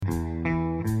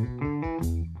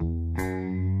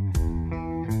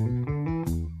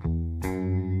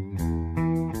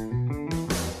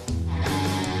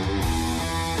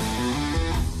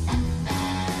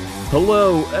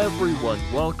Hello, everyone.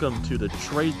 Welcome to the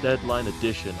trade deadline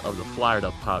edition of the Flyered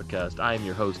Up podcast. I am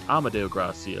your host, Amadeo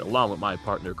Gracia, along with my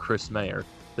partner, Chris Mayer.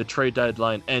 The trade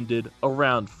deadline ended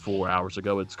around 4 hours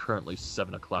ago. It's currently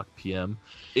 7 o'clock p.m.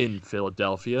 in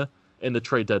Philadelphia, and the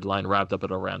trade deadline wrapped up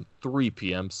at around 3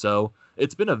 p.m. So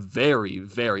it's been a very,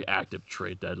 very active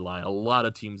trade deadline. A lot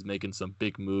of teams making some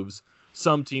big moves.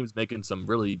 Some teams making some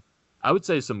really, I would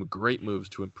say, some great moves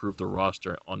to improve the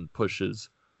roster on pushes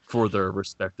for their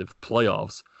respective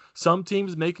playoffs. Some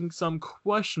teams making some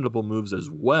questionable moves as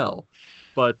well,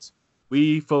 but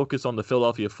we focus on the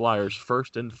Philadelphia Flyers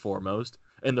first and foremost.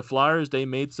 And the Flyers, they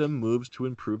made some moves to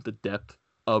improve the depth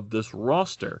of this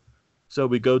roster. So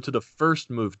we go to the first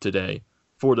move today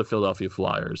for the Philadelphia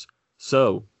Flyers.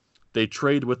 So they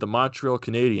trade with the Montreal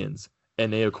Canadiens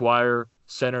and they acquire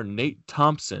center Nate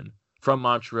Thompson from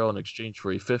Montreal in exchange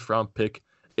for a fifth-round pick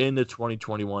in the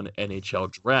 2021 NHL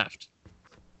Draft.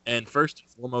 And first and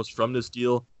foremost from this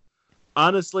deal,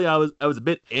 honestly, I was a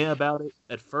bit about it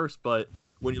at first, but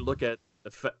when you look at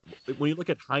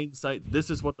hindsight,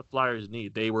 this is what the Flyers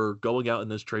need. They were going out in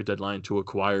this trade deadline to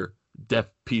acquire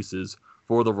depth pieces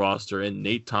for the roster, and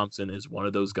Nate Thompson is one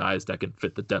of those guys that can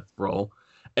fit the depth role.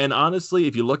 And honestly,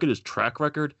 if you look at his track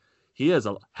record, he has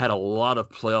had a lot of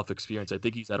playoff experience. I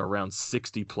think he's at around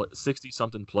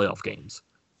 60-something playoff games.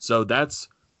 So that's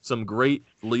some great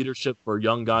leadership for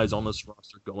young guys on this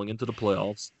roster going into the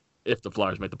playoffs. If the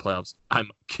Flyers make the playoffs,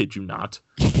 kid you not.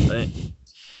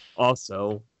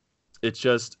 Also, it's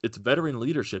veteran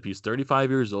leadership. He's 35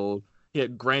 years old. Yeah,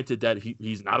 granted that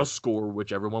he's not a scorer,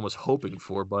 which everyone was hoping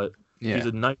for, but he's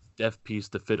a nice depth piece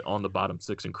to fit on the bottom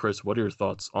six. And Chris, what are your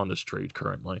thoughts on this trade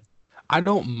currently? I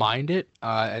don't mind it.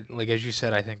 Like as you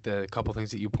said, I think the couple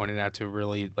things that you pointed out to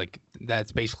really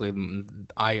that's basically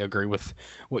I agree with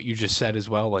what you just said as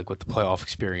well. Like with the playoff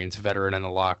experience, veteran in the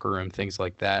locker room, things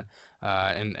like that.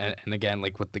 And again,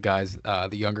 like with the guys, the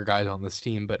younger guys on this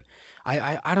team. But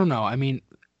I don't know. I mean,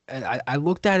 I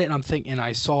looked at it and I'm thinking, and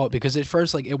I saw it because at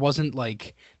first, like, it wasn't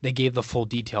like they gave the full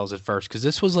details at first because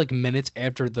this was like minutes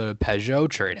after the Peugeot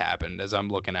trade happened as I'm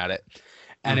looking at it.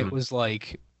 And It was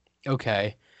like,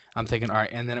 okay. I'm thinking, all right,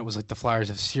 and then it was like the Flyers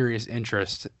have serious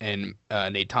interest in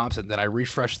Nate Thompson. Then I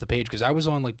refreshed the page because I was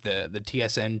on like the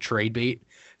TSN trade bait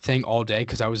thing all day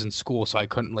because I was in school, so I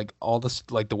couldn't all this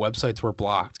the websites were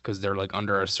blocked because they're like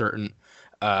under a certain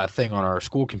thing on our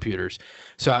school computers.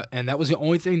 So and that was the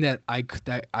only thing that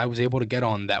I was able to get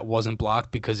on that wasn't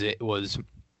blocked because it's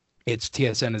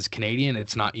TSN is Canadian,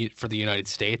 it's not for the United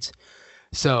States.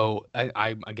 So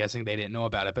I'm guessing they didn't know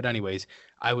about it, but anyways,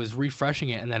 I was refreshing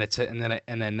it, and then it said,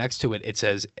 and then next to it, it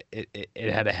says it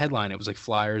had a headline. It was like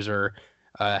Flyers are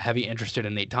heavy interested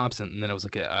in Nate Thompson, and then it was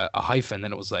like a hyphen.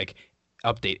 Then it was like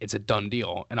update. It's a done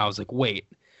deal, and I was like, wait.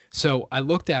 So I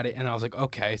looked at it, and I was like,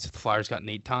 okay, so the Flyers got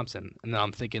Nate Thompson, and then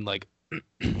I'm thinking like,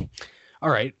 all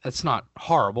right, that's not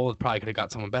horrible. It probably could have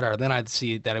got someone better. Then I'd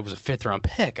see that it was a fifth-round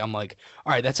pick. I'm like,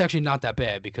 all right, that's actually not that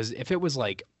bad because if it was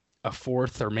like a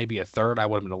fourth or maybe a third, I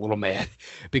would have been a little mad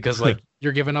because like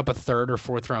you're giving up a third or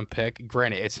fourth round pick.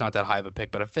 Granted, it's not that high of a pick,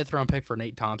 but a fifth round pick for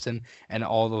Nate Thompson and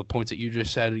all the points that you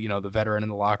just said, the veteran in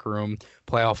the locker room,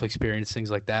 playoff experience, things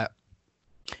like that.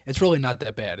 It's really not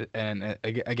that bad. And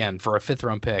again, for a fifth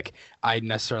round pick, I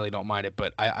necessarily don't mind it.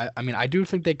 But I mean, I do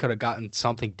think they could have gotten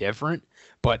something different.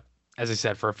 But as I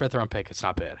said, for a fifth round pick, it's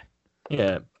not bad.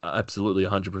 Yeah, absolutely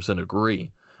 100%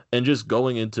 agree. And just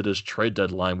going into this trade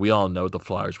deadline, we all know the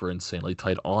Flyers were insanely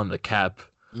tight on the cap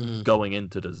going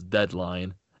into this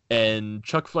deadline. And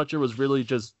Chuck Fletcher was really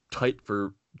just tight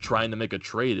for trying to make a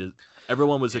trade.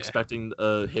 Everyone was expecting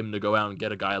him to go out and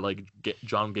get a guy like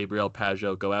John Gabriel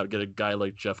Pajot, go out and get a guy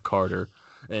like Jeff Carter,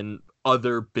 and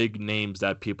other big names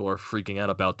that people are freaking out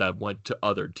about that went to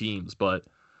other teams. But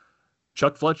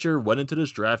Chuck Fletcher went into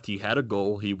this draft. He had a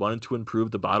goal. He wanted to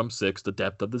improve the bottom six, the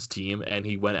depth of his team, and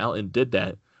he went out and did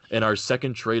that. And our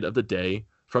second trade of the day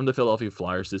from the Philadelphia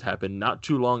Flyers, this happened not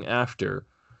too long after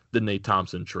the Nate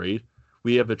Thompson trade.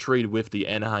 We have a trade with the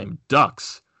Anaheim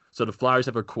Ducks. So the Flyers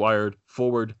have acquired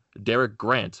forward Derek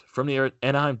Grant from the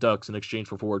Anaheim Ducks in exchange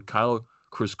for forward Kyle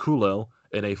Criscuolo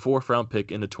and a fourth-round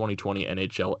pick in the 2020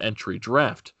 NHL entry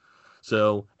draft.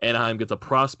 So Anaheim gets a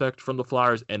prospect from the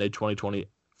Flyers and a 2020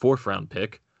 fourth-round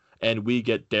pick, and we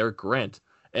get Derek Grant.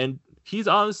 And he's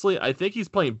honestly, I think he's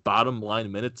playing bottom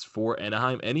line minutes for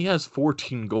Anaheim, and he has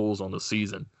 14 goals on the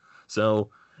season. So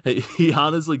he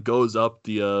honestly goes up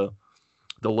the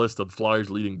list of Flyers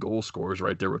leading goal scorers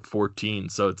right there with 14.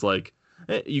 So it's like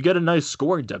you get a nice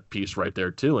scoring depth piece right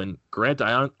there too. And Grant,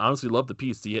 I honestly love the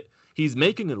piece. He's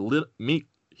making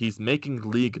he's making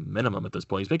league minimum at this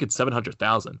point. He's making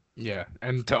 $700,000. Yeah,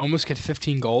 and to almost get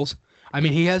 15 goals. I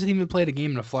mean, he hasn't even played a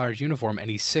game in a Flyers uniform, and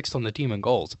he's sixth on the team in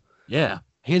goals. Yeah.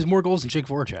 He has more goals than Jake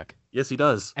Voracek. Yes, he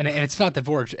does. And it's not that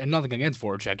Voracek, and nothing against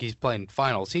Voracek. He's playing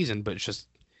final season, but it's just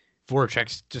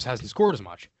Voracek just hasn't scored as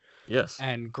much. Yes.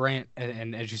 And Grant,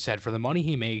 and as you said, for the money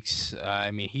he makes,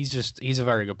 I mean, he's a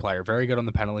very good player, very good on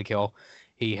the penalty kill.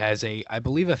 He has I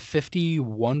believe a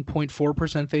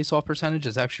 51.4% face-off percentage.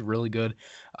 It's actually really good.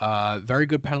 Very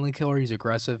good penalty killer. He's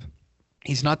aggressive.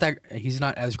 He's not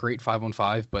as great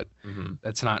 5-on-5, but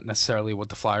that's not necessarily what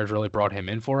the Flyers really brought him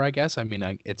in for, I guess. I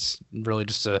mean, it's really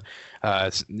just to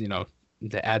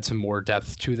add some more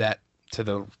depth to that,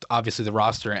 to obviously the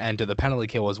roster and to the penalty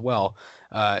kill as well.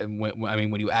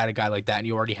 When you add a guy like that and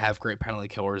you already have great penalty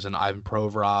killers in Ivan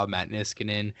Provorov, Matt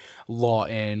Niskanen,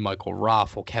 Lawton, Michael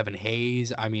Raffl, Kevin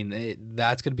Hayes, I mean,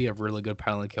 that's going to be a really good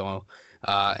penalty kill.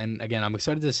 And again, I'm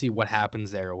excited to see what happens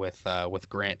there with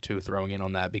Grant too, throwing in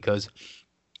on that, because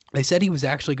they said he was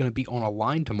actually going to be on a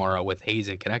line tomorrow with Hayes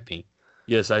and Konecny.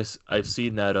 Yes, I've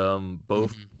seen that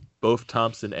both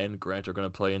Thompson and Grant are going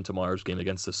to play in tomorrow's game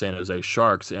against the San Jose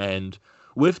Sharks. And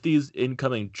with these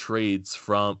incoming trades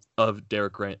of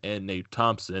Derek Grant and Nate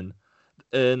Thompson,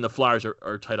 and the Flyers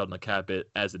are tight on the cap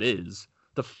as it is,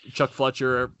 Chuck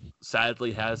Fletcher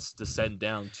sadly has to send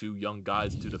down two young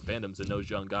guys to the Phantoms, and those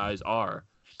young guys are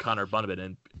Connor Bunnaman,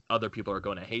 and other people are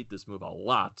going to hate this move a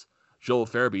lot. Joel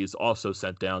Farabee is also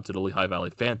sent down to the Lehigh Valley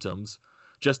Phantoms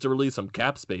just to release some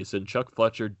cap space, and Chuck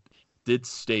Fletcher did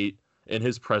state in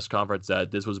his press conference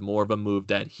that this was more of a move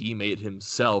that he made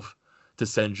himself to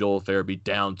send Joel Farabee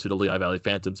down to the Lehigh Valley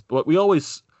Phantoms. But we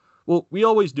always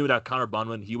knew that Connor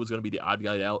Bunnaman, he was going to be the odd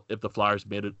guy out if the Flyers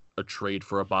made a trade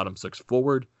for a bottom six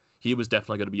forward. He was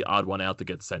definitely going to be odd one out to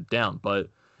get sent down. But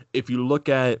if you look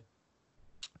at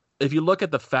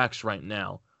the facts right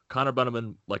now, Connor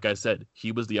Bunnaman, like I said,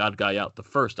 he was the odd guy out, the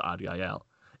first odd guy out.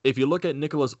 If you look at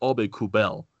Nicolas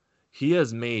Aube-Kubel, he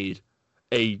has made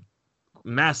a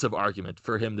massive argument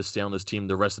for him to stay on this team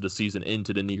the rest of the season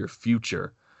into the near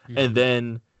future. Mm-hmm.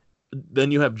 And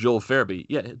then you have Joel Farabee.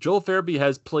 Yeah, Joel Farabee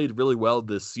has played really well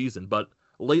this season, but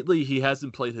lately he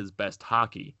hasn't played his best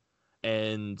hockey.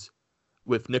 And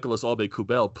with Nicolas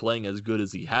Aube-Kubel playing as good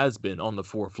as he has been on the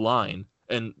fourth line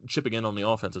and chipping in on the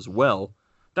offense as well,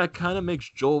 that kind of makes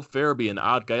Joel Farabee an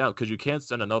odd guy out, because you can't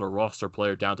send another roster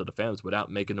player down to the Phantoms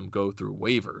without making them go through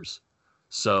waivers.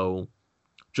 So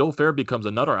Joel Farabee becomes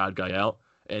another odd guy out,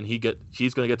 and he's going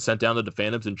to get sent down to the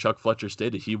Phantoms, and Chuck Fletcher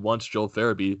stated he wants Joel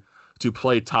Farabee to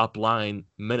play top line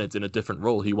minutes in a different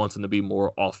role. He wants him to be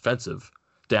more offensive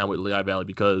down with Lehigh Valley,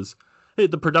 because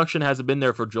the production hasn't been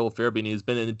there for Joel Farabee, and he's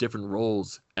been in different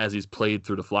roles as he's played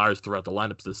through the Flyers throughout the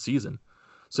lineups this season.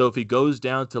 So if he goes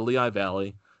down to Lehigh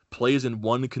Valley, plays in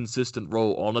one consistent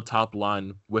role on the top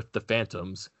line with the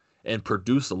Phantoms, and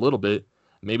produce a little bit,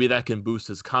 maybe that can boost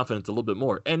his confidence a little bit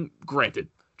more. And granted,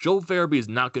 Joel Farabee is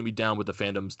not going to be down with the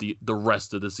Phantoms the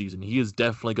rest of the season. He is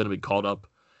definitely going to be called up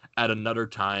at another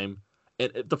time.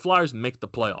 And if the Flyers make the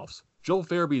playoffs, Joel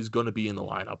Farabee is going to be in the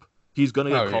lineup. He's going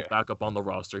to get called back up on the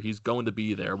roster. He's going to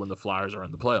be there when the Flyers are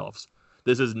in the playoffs.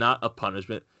 This is not a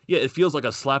punishment. Yeah, it feels like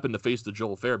a slap in the face to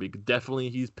Joel Farabee. Definitely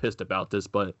he's pissed about this,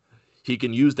 but he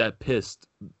can use that pissed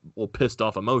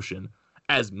off emotion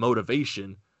as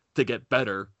motivation to get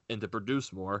better and to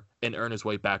produce more and earn his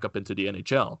way back up into the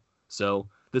NHL. So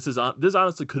this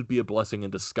honestly could be a blessing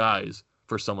in disguise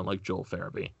for someone like Joel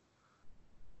Farabee.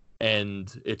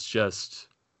 And it's just,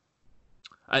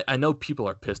 I know people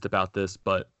are pissed about this,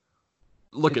 but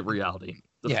look at reality.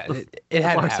 It had to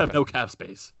happen. Have no cap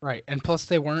space. Right. And plus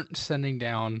they weren't sending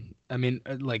down, I mean,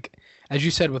 like, as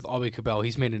you said with Aube-Kubel,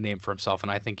 he's made a name for himself,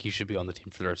 and I think he should be on the team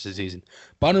for the rest of the season.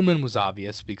 Bunnaman was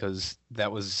obvious, because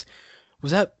that was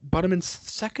that Bunnaman's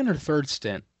second or third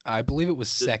stint? I believe it was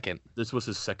second. This was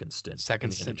his second stint.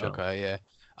 Second stint, okay, yeah.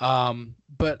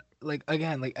 But, like,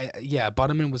 again, like,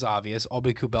 Bunnaman was obvious.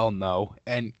 Aube-Kubel, no.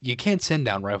 And you can't send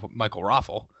down Michael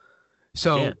Raffl.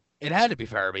 So it had to be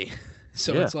Farabee.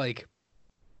 So it's like,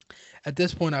 at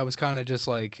this point, I was kind of just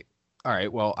like, all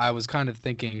right, well, I was kind of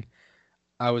thinking,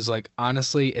 I was like,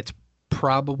 honestly, it's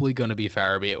probably going to be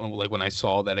Farabee. Like, when I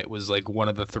saw that it was like one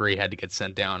of the three had to get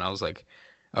sent down, I was like,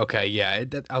 okay, yeah.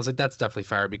 I was like, that's definitely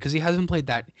Farabee, because he hasn't played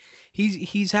that.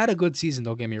 He's had a good season,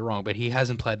 don't get me wrong, but he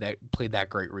hasn't played that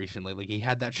great recently. Like, he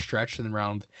had that stretch in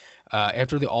around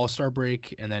after the All-Star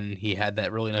break, and then he had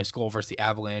that really nice goal versus the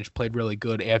Avalanche, played really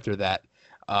good after that.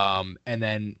 And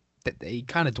then he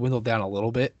kind of dwindled down a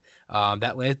little bit.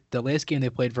 The last game they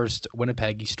played versus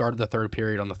Winnipeg, he started the third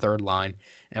period on the third line,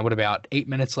 and with about 8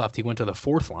 minutes left, he went to the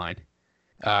fourth line,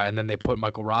 and then they put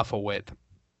Michael Raffl with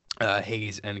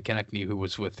Hayes and Konechny, who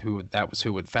was with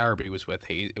Farabee was with.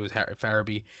 Hayes. It was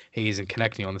Farabee, Hayes, and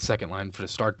Konechny on the second line for to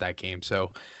start that game.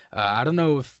 So I don't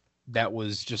know if that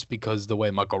was just because the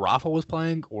way Michael Raffl was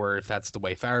playing, or if that's the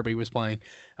way Farabee was playing.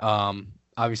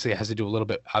 Obviously, it has to do a little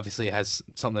bit. Obviously, it has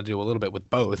something to do a little bit with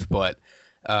both. But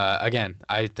again,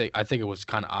 I think it was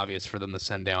kind of obvious for them to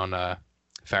send down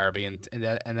Farabee,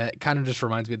 and that kind of just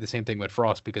reminds me of the same thing with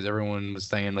Frost, because everyone was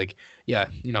saying like, yeah,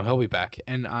 he'll be back,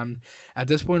 and at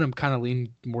this point I'm kind of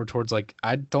leaning more towards like,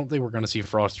 I don't think we're going to see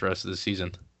Frost the rest of the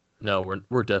season. No,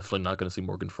 we're definitely not going to see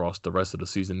Morgan Frost the rest of the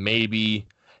season. Maybe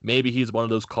he's one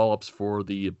of those call-ups for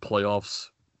the playoffs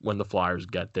when the Flyers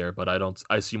get there, but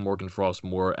I see Morgan Frost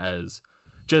more as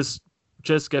just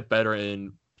get better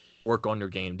and work on your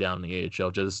game down in the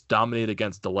AHL. Just dominate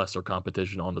against the lesser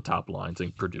competition on the top lines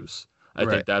and produce. I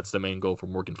think that's the main goal for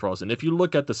Morgan Frost. And if you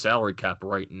look at the salary cap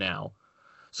right now,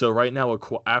 so right now,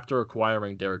 after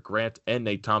acquiring Derek Grant and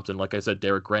Nate Thompson, like I said,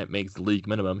 Derek Grant makes the league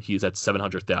minimum. He's at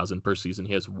 $700,000 per season.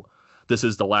 This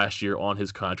is the last year on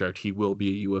his contract. He will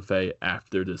be a UFA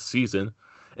after this season.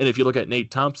 And if you look at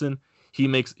Nate Thompson,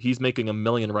 he's making $1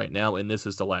 million right now, and this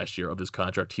is the last year of his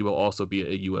contract. He will also be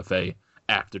a UFA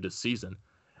after this season.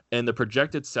 And the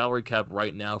projected salary cap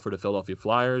right now for the Philadelphia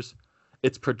Flyers,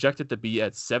 it's projected to be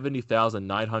at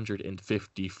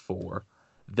 $70,954.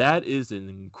 That is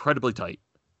incredibly tight.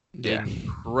 Yeah.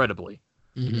 Incredibly.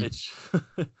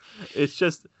 Mm-hmm.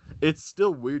 It's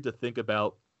still weird to think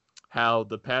about how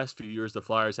the past few years the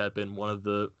Flyers have been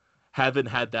haven't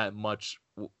had that much.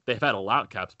 They've had a lot of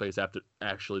cap space after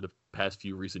actually the past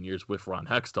few recent years with Ron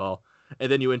Hextall.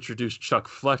 And then you introduce Chuck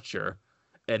Fletcher,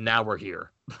 and now we're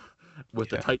here with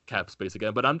the tight cap space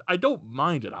again. But I don't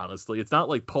mind it, honestly. It's not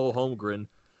like Paul Holmgren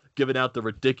giving out the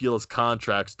ridiculous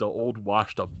contracts to old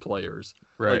washed-up players.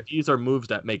 Right. Like, these are moves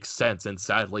that make sense, and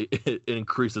sadly, it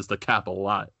increases the cap a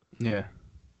lot. Yeah.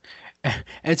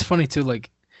 It's funny, too, like,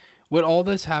 with all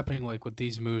this happening, like, with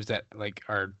these moves that, like,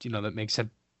 are, that make sense,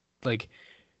 like,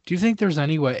 do you think there's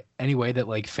any way that,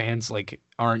 like, fans, like,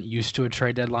 aren't used to a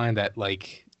trade deadline that,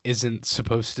 like, isn't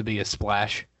supposed to be a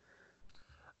splash?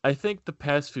 I think the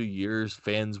past few years,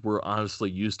 fans were honestly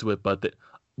used to it, but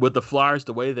with the Flyers,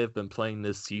 the way they've been playing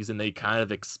this season, they kind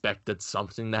of expected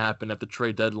something to happen at the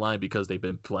trade deadline because they've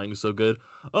been playing so good.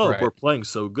 Oh, We're playing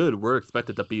so good. We're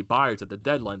expected to be buyers at the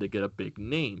deadline to get a big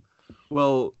name.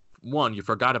 Well, one, you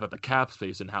forgot about the cap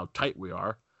space and how tight we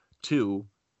are. Two,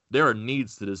 there are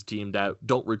needs to this team that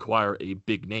don't require a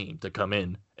big name to come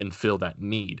in and fill that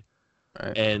need.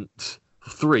 Right. And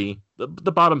three,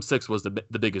 the bottom six was the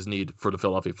biggest need for the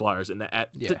Philadelphia Flyers, and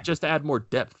just to add more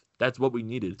depth. That's what we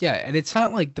needed. Yeah, and it's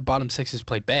not like the bottom sixes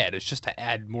play bad. It's just to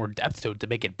add more depth to it to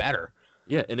make it better.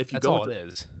 Yeah, and if you that's all it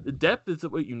is. The depth is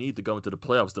what you need to go into the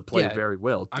playoffs to play very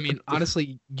well. I mean,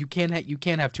 honestly, you can't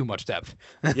have too much depth.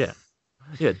 Yeah,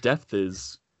 depth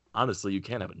is honestly you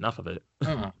can't have enough of it.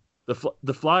 Uh-huh.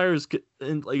 The Flyers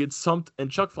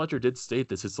and Chuck Fletcher did state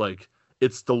this. It's like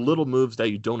it's the little moves that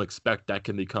you don't expect that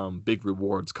can become big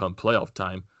rewards come playoff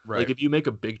time. Right. Like if you make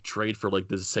a big trade for like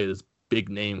this big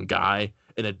name guy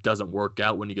and it doesn't work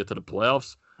out when you get to the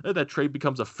playoffs, that trade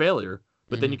becomes a failure.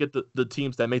 But then you get the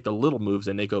teams that make the little moves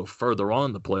and they go further on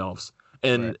in the playoffs,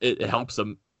 and it helps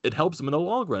them. It helps them in the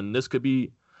long run. These could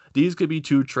be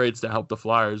two trades to help the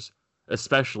Flyers,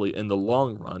 especially in the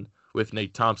long run, with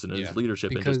Nate Thompson and his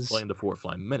leadership and just playing the fourth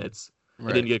line minutes. Right.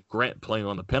 And then you get Grant playing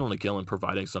on the penalty kill and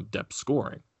providing some depth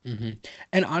scoring. Mm-hmm.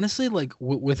 And honestly, like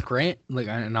with Grant, like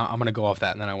I'm gonna go off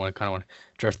that, and then I want to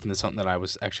drift into something that I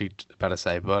was actually about to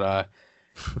say. But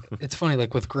it's funny,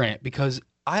 like with Grant, because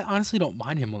I honestly don't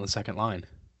mind him on the second line.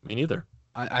 Me neither.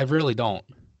 I really don't.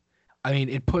 I mean,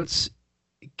 it puts.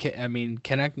 I mean,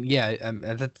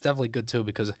 that's definitely good too,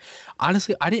 because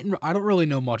honestly, I don't really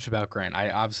know much about Grant.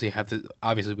 I obviously we have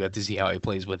to see how he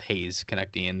plays with Hayes,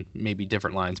 Konechny, and maybe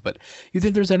different lines. But you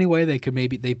think there's any way they could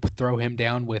throw him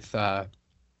down with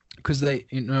because they,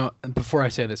 before I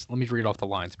say this, let me read off the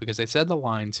lines, because they said the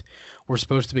lines were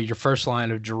supposed to be your first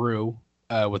line of Giroux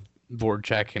with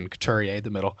Voracek and Couturier in the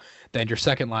middle, then your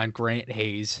second line Grant,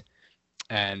 Hayes,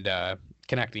 and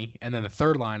Konechny, and then the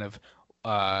third line of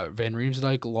Van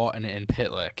Riemsdyk, Lawton, and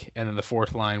Pitlick, and then the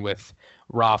fourth line with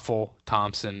Raffl,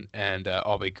 Thompson, and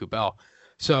Aube-Kubel.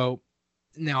 So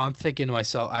now I'm thinking to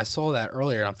myself, I saw that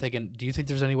earlier, and I'm thinking, do you think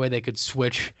there's any way they could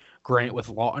switch Grant with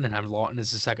Lawton and have Lawton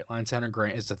as the second line center,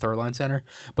 Grant as the third line center?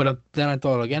 But then I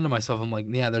thought again to myself, I'm like,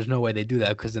 yeah, there's no way they do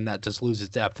that, because then that just loses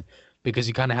depth, because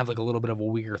you kind of have like a little bit of a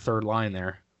weaker third line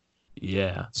there.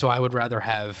 Yeah. So I would rather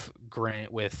have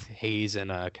Grant with Hayes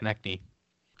and Konechny.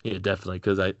 Yeah, definitely,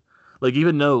 because Like,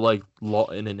 even though like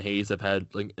Lawton and Hayes have had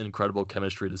like incredible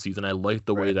chemistry this season, I like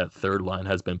the way that third line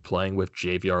has been playing with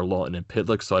JVR, Lawton, and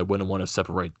Pitlick. So I wouldn't want to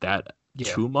separate that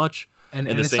too much. And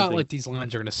the it's same not thing. like these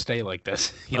lines are going to stay like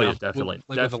this. Yeah, definitely.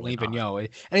 Like with Alain Vigneault.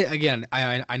 And again,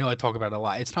 I know I talk about it a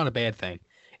lot. It's not a bad thing.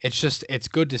 It's just it's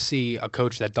good to see a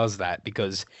coach that does that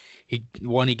because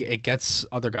it gets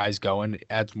other guys going, it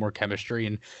adds more chemistry,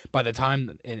 and by the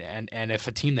time and if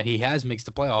a team that he has makes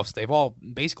the playoffs, they've all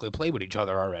basically played with each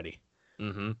other already.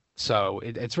 Mm-hmm. So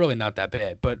it's really not that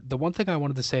bad. But the one thing I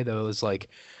wanted to say though is like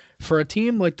for a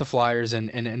team like the Flyers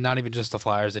and not even just the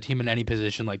Flyers, a team in any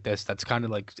position like this that's kind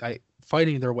of like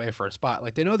fighting their way for a spot.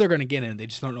 Like they know they're going to get in, they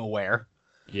just don't know where.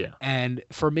 Yeah. And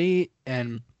for me,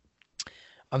 and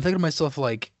I'm thinking to myself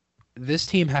like this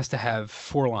team has to have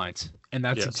 4 lines, and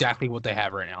that's exactly what they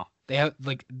have right now. They have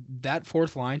like that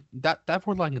fourth line. That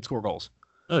fourth line can score goals.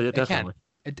 Oh yeah, definitely.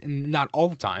 Not all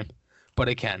the time, but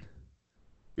it can.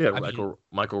 Yeah,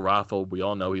 Michael Raffel, we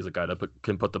all know he's a guy that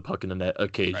can put the puck in the net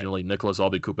occasionally. Right. Nicholas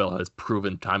Aube-Kubel has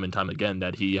proven time and time again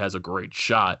that he has a great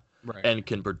shot and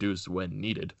can produce when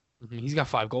needed. He's got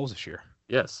 5 goals this year.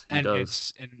 Yes, he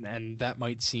does. And that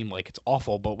might seem like it's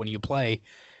awful, but when you play,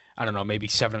 I don't know, maybe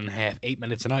 7.5, 8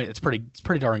 minutes a night, it's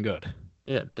pretty darn good.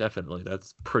 Yeah, definitely.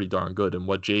 That's pretty darn good. And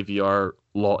what JVR,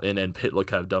 Lawton, and Pitlick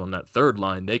have done on that third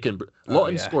line, they can.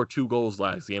 Lawton scored 2 goals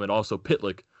last game, and also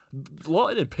Pitlick.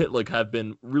 Lawton and Pitlick have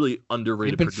been really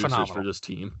underrated producers phenomenal for this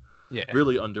team. Yeah.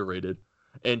 Really underrated.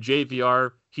 And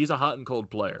JVR, he's a hot and cold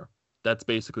player. That's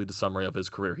basically the summary of his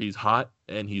career. He's hot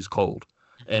and he's cold.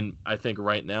 And I think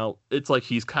right now, it's like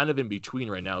he's kind of in between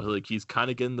right now. Like he's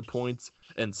kind of getting the points,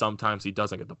 and sometimes he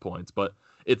doesn't get the points. But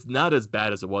it's not as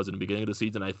bad as it was in the beginning of the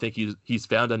season. I think he's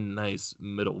found a nice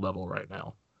middle level right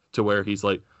now to where he's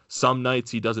like, some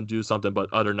nights he doesn't do something,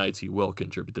 but other nights he will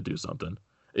contribute to do something.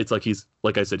 It's like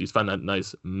like I said, he's found that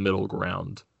nice middle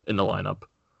ground in the lineup.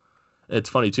 It's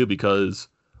funny, too, because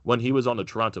when he was on the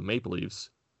Toronto Maple Leafs,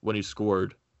 when he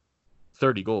scored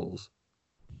 30 goals,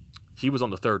 he was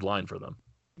on the third line for them.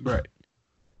 Right.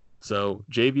 So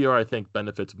JVR, I think,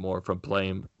 benefits more from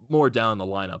playing more down the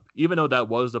lineup. Even though that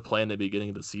was the plan at the beginning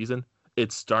of the season,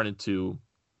 it's starting to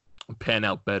pan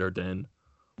out better than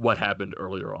what happened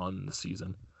earlier on in the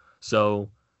season. So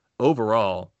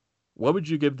overall, what would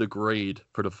you give the grade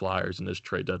for the Flyers in this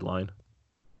trade deadline?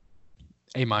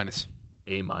 A-. A-?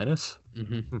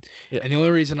 Mm-hmm. Yeah. And the only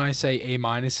reason I say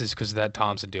A- is because of that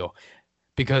Thompson deal.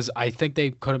 Because I think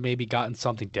they could have maybe gotten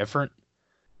something different.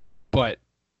 But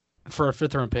for a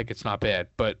 5th-round pick, it's not bad.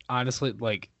 But honestly,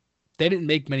 like, they didn't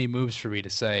make many moves for me to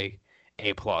say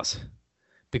A+.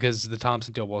 Because the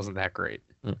Thompson deal wasn't that great.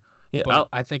 Yeah, but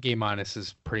I think A-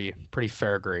 is pretty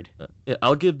fair grade. Yeah,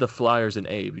 I'll give the Flyers an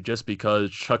A just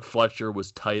because Chuck Fletcher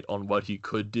was tight on what he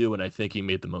could do, and I think he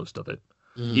made the most of it.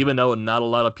 Even though not a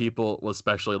lot of people,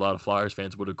 especially a lot of Flyers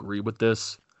fans, would agree with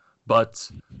this,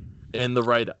 but in the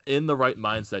right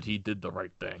mindset, he did the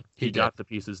right thing. He got the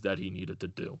pieces that he needed to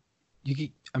do.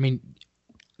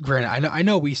 Granted, I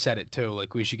know we said it too.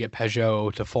 Like we should get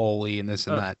Peugeot to Foley and this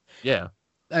and that. Yeah,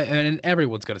 and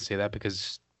everyone's gonna say that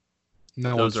because.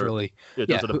 Those are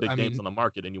the big names on the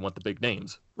market, and you want the big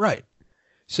names. Right.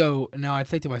 So now I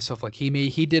think to myself, like,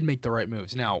 he did make the right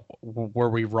moves. Now, were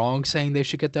we wrong saying they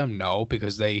should get them? No,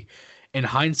 because in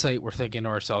hindsight, we're thinking to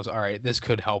ourselves, all right, this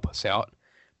could help us out.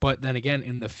 But then again,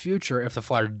 in the future, if the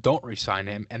Flyers don't re-sign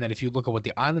him, and then if you look at what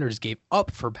the Islanders gave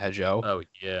up for Peugeot,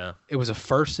 it was a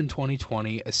 1st in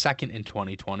 2020, a 2nd in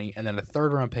 2020, and then a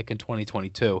 3rd-round pick in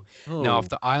 2022. Oh, now, if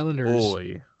the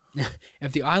Islanders...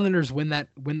 If the Islanders win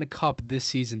the cup this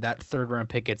season, that 3rd-round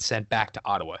pick gets sent back to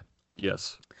Ottawa.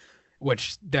 Yes.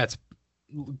 Which that's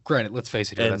granted. Let's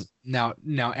face it. Here, now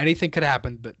anything could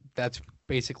happen, but that's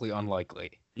basically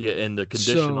unlikely. Yeah, and the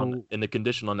condition on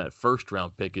that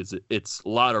 1st-round pick is it's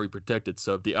lottery protected.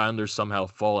 So if the Islanders somehow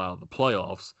fall out of the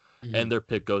playoffs and their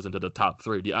pick goes into the top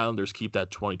 3, the Islanders keep that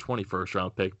 2020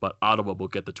 1st-round pick, but Ottawa will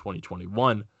get the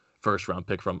 2021. 1st-round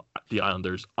pick from the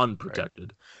Islanders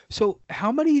unprotected. Right. So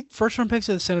how many 1st-round picks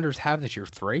do the Senators have this year?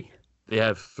 3? They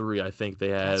have 3. I think they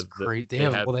have. That's great. They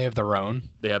have their own.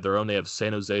 They have their own. They have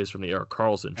San Jose's from the Erik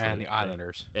Karlsson trade. And the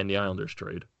Islanders. And the Islanders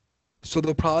trade. So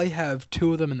they'll probably have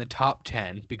 2 of them in the top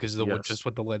 10 because of just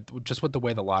with the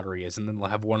way the lottery is, and then they'll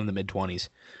have 1 in the mid-20s.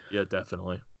 Yeah,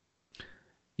 definitely.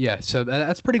 Yeah, so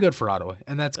that's pretty good for Ottawa,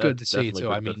 and that's good to see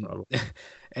too. I mean,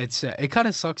 it kind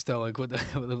of sucks though, like with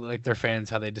like their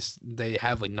fans, how they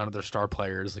have like none of their star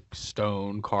players, like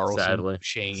Stone, Karlsson,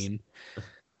 Shane.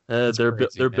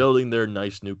 They're building their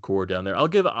nice new core down there. I'll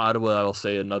give Ottawa, I'll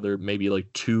say another maybe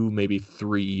like 2, maybe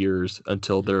 3 years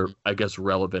until they're I guess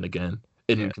relevant again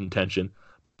in contention.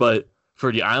 But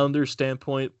For the Islanders'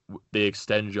 standpoint, they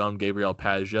extend Jean-Gabriel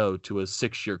Pageau to a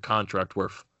 6-year contract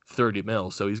worth $30 million,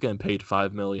 so he's getting paid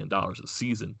 $5 million a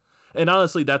season. And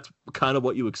honestly, that's kind of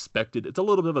what you expected. It's a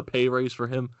little bit of a pay raise for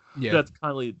him. Yeah. That's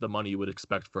kind of the money you would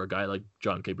expect for a guy like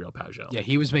Jean-Gabriel Pageau. Yeah,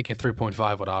 he was making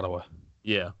 3.5 with Ottawa.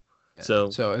 Yeah. Yeah.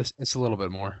 So it's a little bit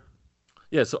more.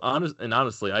 Yeah, so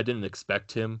honestly, I didn't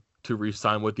expect him to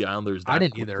re-sign with the Islanders that I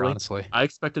didn't quickly. either, honestly. I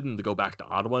expected him to go back to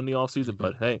Ottawa in the offseason,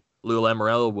 but hey, Lou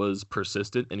Lamoriello was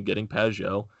persistent in getting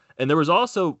Pageau. And there was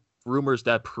also rumors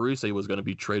that Parise was going to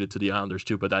be traded to the Islanders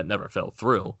too, but that never fell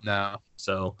through. No.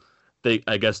 So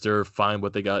I guess they're fine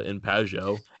what they got in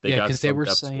Pageau. Yeah, because they were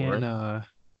saying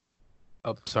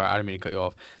oh, sorry, I didn't mean to cut you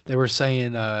off. They were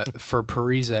saying for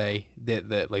Parise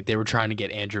that like they were trying to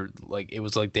get Andrew, like it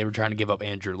was like they were trying to give up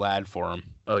Andrew Ladd for him.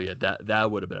 Oh yeah,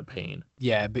 that would have been a pain.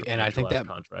 Yeah, and I think that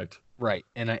contract. Right,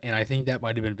 and I think that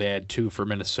might have been bad too for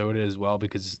Minnesota as well,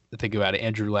 because think about it,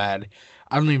 Andrew Ladd,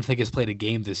 I don't even think has played a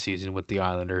game this season with the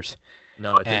Islanders.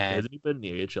 No, I think hasn't he been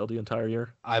in the AHL the entire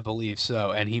year? I believe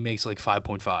so, and he makes like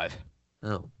 5.5.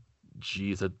 Oh,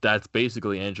 geez, that's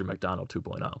basically Andrew McDonald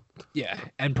 2.0. Yeah,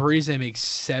 and Parise makes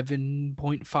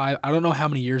 7.5. I don't know how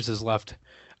many years is left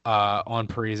on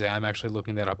Parise. I'm actually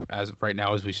looking that up as right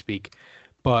now as we speak.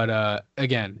 But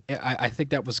again, I think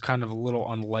that was kind of a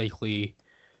little unlikely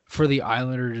for the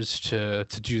Islanders to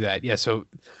do that. Yeah, so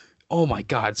oh my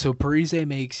God, so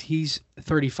Parise he's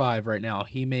 35 right now.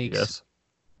 He makes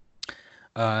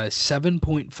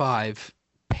 7.5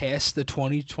 past the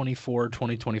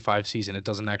 2024-2025 season. It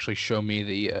doesn't actually show me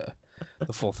the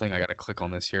full thing. I got to click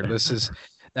on this here.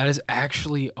 That is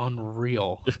actually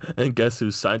unreal. And guess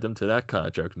who signed him to that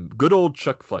contract? Good old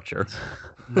Chuck Fletcher.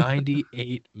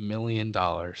 $98 million.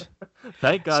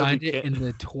 Thank God signed it in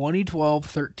the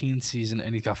 2012-13 season,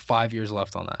 and he's got 5 years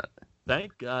left on that.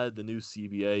 Thank God the new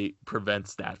CBA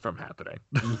prevents that from happening.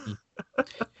 Mm-hmm.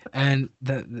 And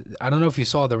I don't know if you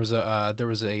saw there was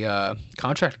a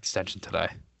contract extension today.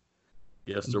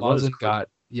 Yes, there Muzzin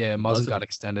got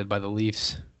extended by the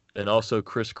Leafs. And also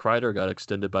Chris Kreider got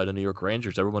extended by the New York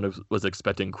Rangers. Everyone was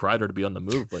expecting Kreider to be on the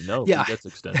move, but no, he gets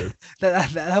extended.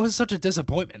 that was such a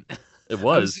disappointment. It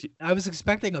was. I was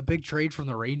expecting a big trade from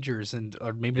the Rangers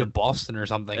or maybe to Boston or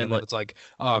something, and then it's like,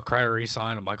 oh, Kreider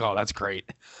re-signed. I'm like, oh, that's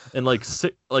great. And like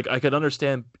I could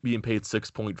understand being paid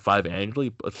 6.5 annually,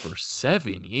 but for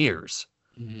 7 years,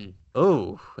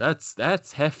 oh,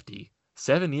 that's hefty.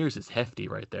 7 years is hefty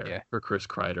right there for Chris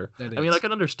Kreider. I mean, I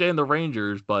can understand the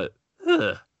Rangers, but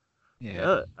I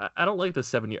don't like the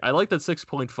 7 year. I like that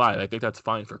 6.5. I think that's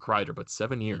fine for Kreider, but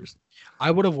 7 years.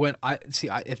 I would have went.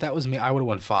 If that was me, I would have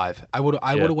went 5. I would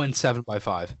have went 7 by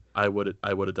 5. I would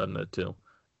have done that too.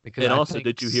 And also,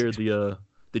 did you hear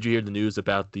the news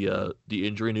about the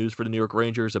injury news for the New York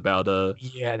Rangers about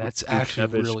Yeah, that's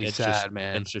actually really sad,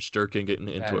 man. And Shesterkin getting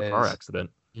into a car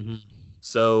accident. Mm-hmm.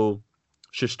 So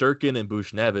Shesterkin and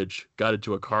Buchnevich got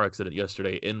into a car accident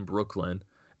yesterday in Brooklyn.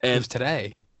 And it was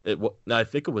today. I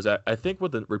think it was. I think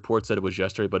what the report said it was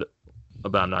yesterday, but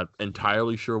I'm not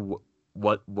entirely sure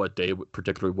what day it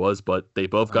particularly was. But they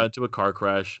both got into a car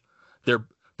crash.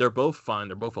 They're both fine.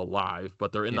 They're both alive,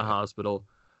 but they're in the hospital.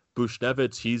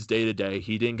 Buchnevich, he's day to day.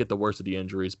 He didn't get the worst of the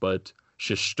injuries, but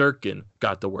Shesterkin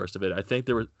got the worst of it. I think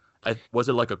was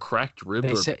it like a cracked rib?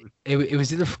 They said it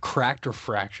was either cracked or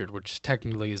fractured, which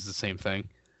technically is the same thing.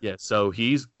 Yeah. So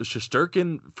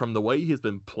Shesterkin, from the way he's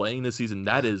been playing this season,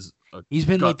 that is. He's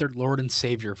been like their Lord and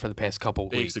Savior for the past couple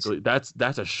of weeks. Basically, that's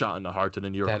a shot in the heart to the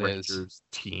New York Rangers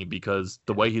team, because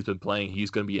the way he's been playing, he's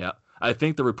going to be out. I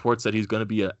think the report said he's going to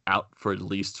be out for at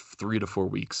least 3 to 4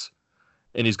 weeks,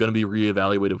 and he's going to be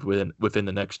reevaluated within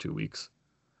the next 2 weeks.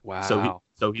 Wow.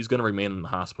 So he's going to remain in the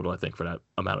hospital, I think, for that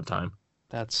amount of time.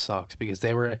 That sucks, because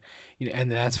they were, and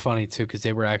that's funny too, because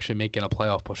they were actually making a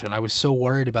playoff push, and I was so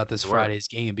worried about this Friday's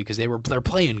game because they're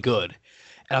playing good.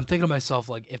 And I'm thinking to myself,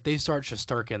 like, if they start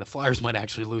Shesterkin, the Flyers might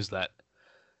actually lose that.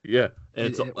 Yeah, and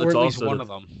it's at least one of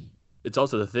them. It's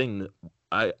also the thing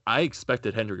that I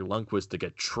expected Henrik Lundqvist to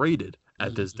get traded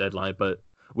at this deadline, but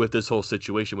with this whole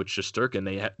situation with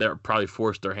Shesterkin, they're probably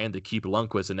forced their hand to keep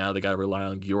Lundqvist, and now they got to rely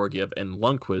on Georgiev and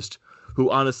Lundqvist,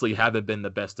 who honestly haven't been the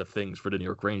best of things for the New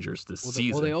York Rangers this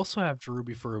season. Well, they also have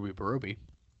Berube.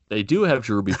 They do have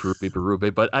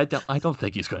Berube, but I don't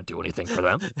think he's going to do anything for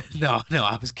them. No,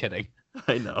 I was kidding.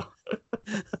 I know.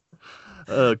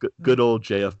 Good old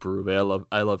JF Berube.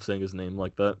 I love saying his name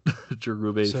like that.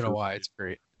 Berube. So do I. It's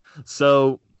great.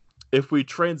 So, if we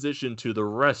transition to the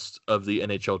rest of the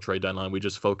NHL trade deadline, we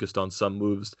just focused on some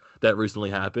moves that recently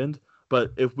happened.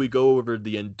 But if we go over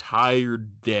the entire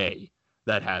day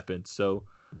that happened, so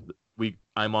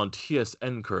I'm on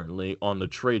TSN currently on the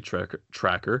trade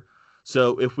tracker.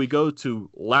 So if we go to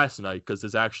last night, because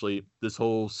this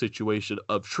whole situation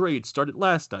of trade started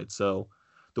last night. So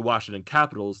the Washington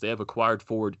Capitals, they have acquired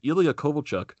forward Ilya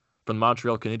Kovalchuk from the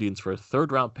Montreal Canadiens for a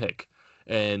third-round pick.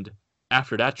 And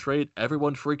after that trade,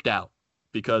 everyone freaked out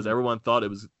because everyone thought it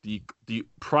was the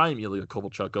prime Ilya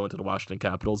Kovalchuk going to the Washington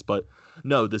Capitals. But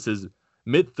no, this is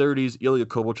mid-30s Ilya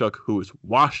Kovalchuk, who is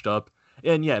washed up.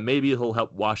 And yeah, maybe he'll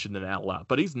help Washington out a lot,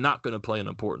 but he's not going to play an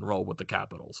important role with the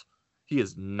Capitals. He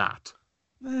is not.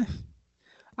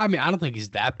 I mean, I don't think he's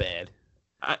that bad.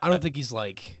 I don't think he's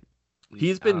like.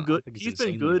 He's been good. He's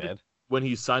been good when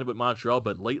he signed with Montreal,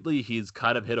 but lately he's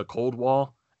kind of hit a cold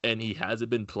wall, and he hasn't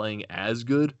been playing as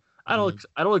good. I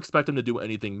don't expect him to do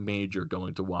anything major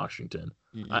going to Washington.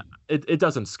 It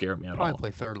doesn't scare me at all. Probably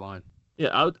play third line.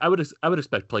 Yeah, I would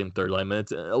expect playing third line. Man,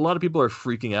 a lot of people are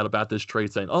freaking out about this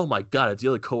trade, saying, "Oh my God, it's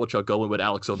Ilya Kovalchuk going with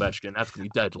Alex Ovechkin. That's gonna be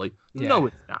deadly." Yeah. No,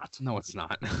 it's not. No, it's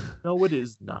not. No, it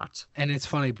is not. And it's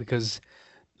funny because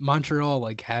Montreal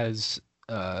has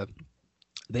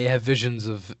they have visions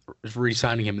of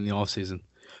re-signing him in the offseason.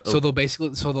 So they'll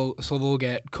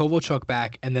get Kovalchuk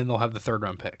back, and then they'll have the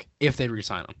third-round pick if they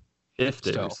re-sign him.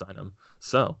 Re-sign him.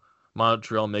 So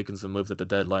Montreal making some moves at the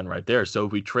deadline right there. So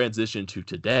if we transition to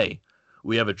today,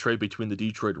 we have a trade between the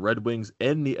Detroit Red Wings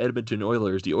and the Edmonton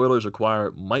Oilers. The Oilers acquire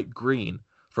Mike Green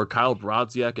for Kyle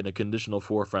Brodziak and a conditional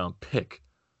 4th-round pick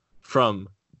from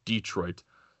Detroit.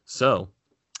 So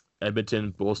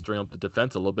Edmonton bolstering up the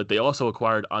defense a little bit. They also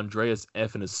acquired Andreas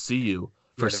Athanasiou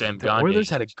for Sam Gagner. The Oilers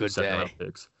had a good day.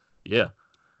 Picks. Yeah.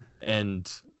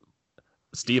 And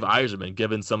Steve Yzerman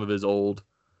giving some of his old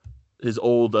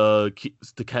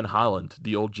to Ken Holland,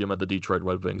 the old GM of the Detroit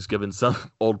Red Wings, giving some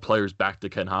old players back to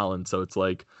Ken Holland. So it's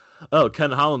like, oh,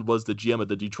 Ken Holland was the GM of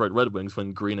the Detroit Red Wings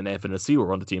when Green and Athanasiou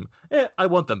were on the team. I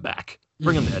want them back.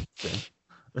 Bring them to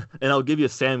Edmonton. And I'll give you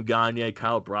Sam Gagner,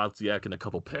 Kyle Brodziak, and a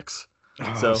couple picks.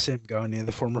 So Sam Gagner,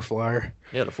 the former Flyer.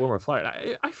 Yeah, the former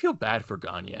Flyer. I feel bad for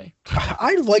Gagner.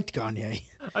 I liked Gagner.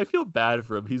 I feel bad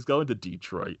for him. He's going to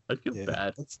Detroit. I feel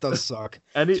bad. That does suck.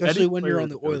 Especially when you're on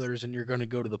the Oilers and you're going to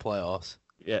go to the playoffs.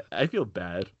 Yeah, I feel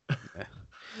bad. Yeah.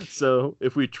 So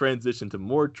if we transition to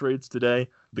more trades today,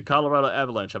 the Colorado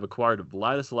Avalanche have acquired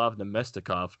Vladislav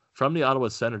Nemestikov from the Ottawa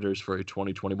Senators for a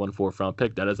 2021 4th-round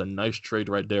pick. That is a nice trade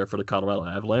right there for the Colorado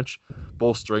Avalanche,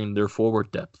 bolstering their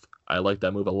forward depth. I like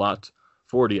that move a lot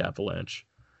for the Avalanche.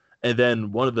 And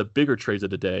then one of the bigger trades of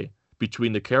the day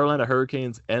between the Carolina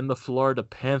Hurricanes and the Florida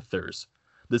Panthers.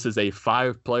 This is a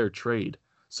 5-player trade.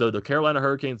 So the Carolina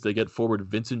Hurricanes, they get forward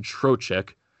Vincent Trocheck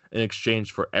in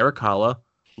exchange for Erik Haula,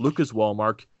 Lucas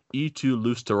Wallmark, Eetu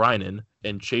Luostarinen,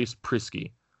 and Chase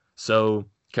Priskie. So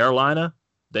Carolina,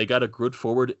 they got a good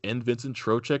forward in Vincent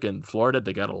Trocheck, and Florida,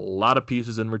 they got a lot of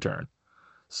pieces in return.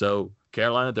 So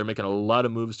Carolina, they're making a lot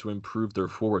of moves to improve their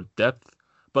forward depth.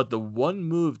 But the one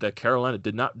move that Carolina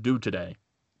did not do today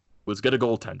was get a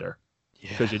goaltender.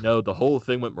 Because, the whole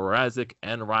thing with Mrazek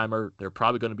and Reimer, they're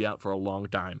probably going to be out for a long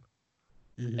time.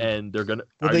 Mm-hmm. And they're going to...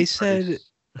 Well, they said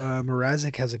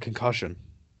Mrazek has a concussion.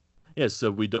 Yeah,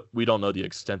 so we don't know the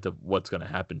extent of what's going to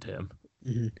happen to him.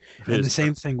 Mm-hmm. And the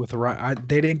same thing with Reimer.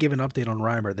 They didn't give an update on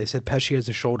Reimer. They said Pesce has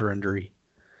a shoulder injury.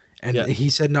 And he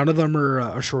said none of them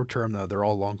are short-term, though. They're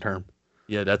all long-term.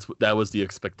 Yeah, that was the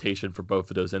expectation for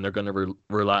both of those, and they're going to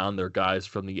rely on their guys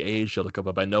from the AHL to come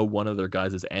up. I know one of their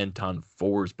guys is Anton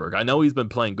Forsberg. I know he's been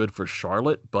playing good for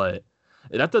Charlotte, but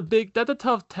that's a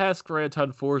tough task for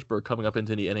Anton Forsberg coming up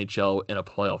into the NHL in a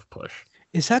playoff push.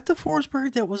 Is that the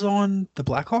Forsberg that was on the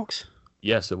Blackhawks?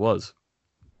 Yes, it was.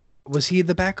 Was he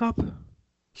the backup?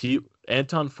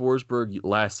 Anton Forsberg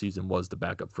last season was the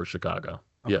backup for Chicago.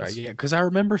 Okay, yes. Yeah, because I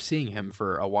remember seeing him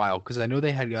for a while, because I know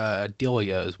they had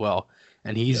Delia as well.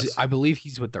 And I believe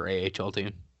he's with their AHL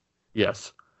team.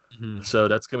 Yes. Mm-hmm. So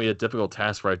that's going to be a difficult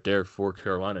task right there for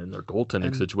Carolina in their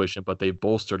goaltending situation, but they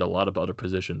bolstered a lot of other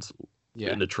positions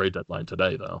in the trade deadline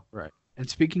today, though. Right. And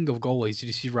speaking of goalies, did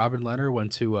you see Robin Lehner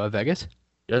went to Vegas?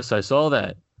 Yes, I saw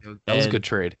that. That was a good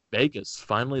trade. Vegas,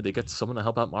 finally, they get someone to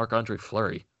help out Marc-Andre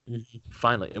Fleury. Mm-hmm.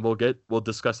 Finally. And we'll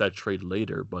discuss that trade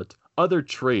later, but other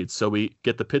trades. So we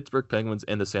get the Pittsburgh Penguins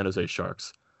and the San Jose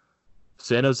Sharks.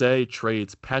 San Jose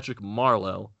trades Patrick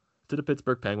Marleau to the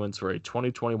Pittsburgh Penguins for a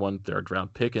 2021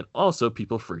 third-round pick, and also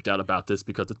people freaked out about this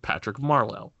because it's Patrick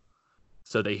Marleau.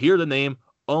 So they hear the name,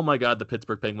 oh my God, the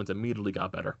Pittsburgh Penguins immediately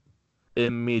got better.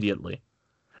 Immediately.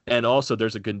 And also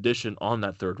there's a condition on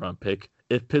that third-round pick.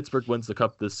 If Pittsburgh wins the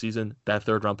Cup this season, that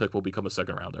third-round pick will become a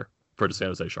second-rounder for the San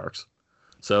Jose Sharks.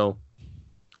 So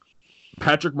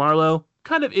Patrick Marleau,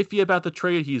 kind of iffy about the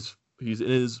trade. He's in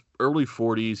his early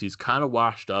 40s. He's kind of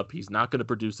washed up. He's not going to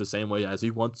produce the same way as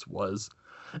he once was.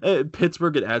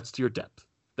 Pittsburgh, it adds to your depth.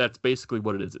 That's basically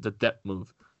what it is. It's a depth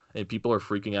move. And people are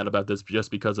freaking out about this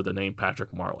just because of the name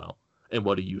Patrick Marleau and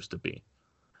what he used to be.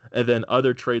 And then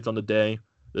other trades on the day,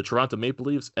 the Toronto Maple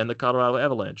Leafs and the Colorado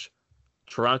Avalanche.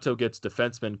 Toronto gets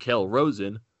defenseman Cale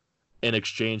Rosen in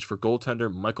exchange for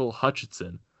goaltender Michael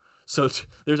Hutchinson. So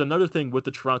there's another thing with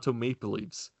the Toronto Maple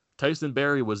Leafs. Tyson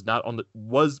Barrie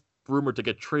was rumored to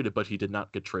get traded, but he did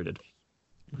not get traded.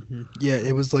 Mm-hmm. Yeah,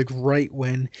 it was like right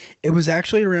when it was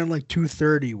actually around like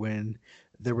 2:30 when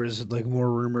there was like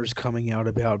more rumors coming out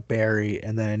about Barrie,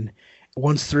 and then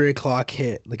once 3 o'clock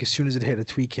hit, like as soon as it hit, a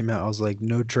tweet came out. I was like,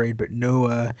 no trade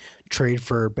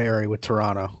for Barrie with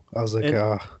Toronto. I was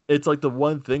like, it's like the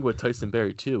one thing with Tyson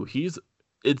Barrie too.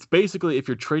 It's basically if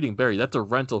you're trading Barrie, that's a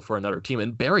rental for another team,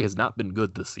 and Barrie has not been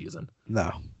good this season.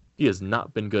 No, he has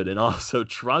not been good, and also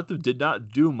Toronto did not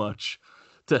do much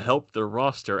to help their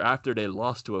roster after they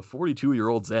lost to a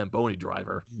 42-year-old Zamboni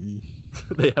driver.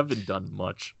 They haven't done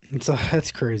much.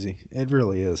 That's crazy. It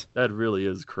really is. That really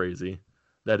is crazy.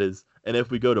 That is. And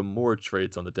if we go to more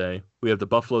trades on the day, we have the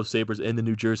Buffalo Sabres and the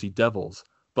New Jersey Devils.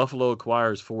 Buffalo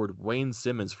acquires forward Wayne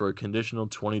Simmons for a conditional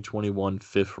 2021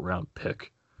 fifth-round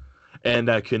pick. And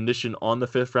that condition on the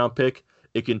fifth-round pick,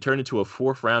 it can turn into a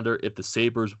fourth-rounder if the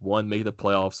Sabres, make the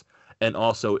playoffs, and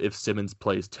also if Simmons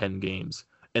plays 10 games.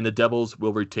 And the Devils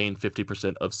will retain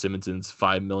 50% of Simmons'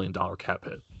 $5 million cap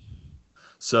hit.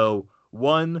 So,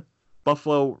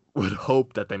 Buffalo would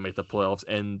hope that they make the playoffs,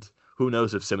 and who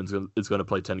knows if Simmons is going to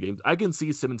play 10 games. I can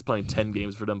see Simmons playing 10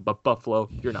 games for them, but Buffalo,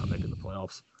 you're not making the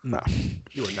playoffs. No.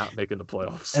 You are not making the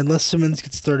playoffs. Unless Simmons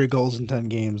gets 30 goals in 10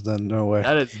 games, then no way.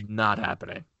 That is not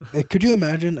happening. Could you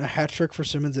imagine a hat trick for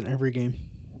Simmons in every game?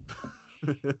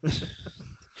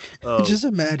 Just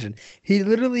imagine. He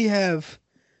literally have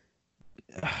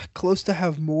close to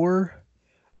have more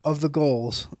of the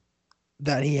goals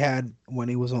that he had when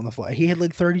he was on the fly. He had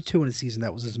like 32 in a season.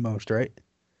 That was his most, right?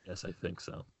 Yes, I think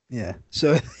so. Yeah.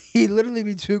 So he literally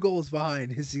be 2 goals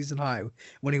behind his season high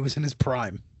when he was in his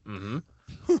prime. Mm-hmm.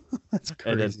 That's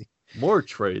crazy. And then more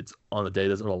trades on the day.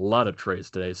 There's a lot of trades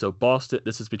today. So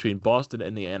this is between Boston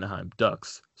and the Anaheim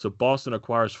Ducks. So Boston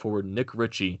acquires forward Nick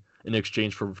Ritchie in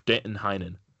exchange for Danton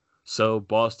Heinen. So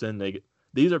Boston,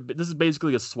 this is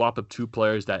basically a swap of 2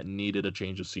 players that needed a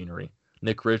change of scenery.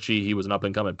 Nick Ritchie, he was an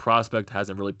up-and-coming prospect,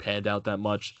 hasn't really panned out that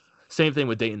much. Same thing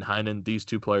with Danton Heinen. These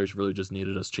 2 players really just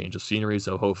needed a change of scenery,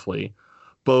 so hopefully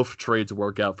both trades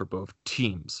work out for both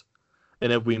teams.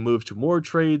 And if we move to more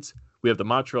trades, we have the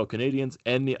Montreal Canadiens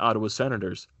and the Ottawa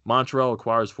Senators. Montreal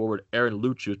acquires forward Aaron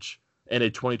Lucic and a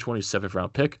 2027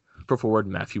 round pick for forward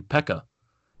Matthew Pekka.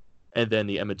 And then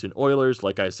the Edmonton Oilers,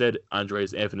 like I said,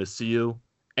 Andreas Athanasiou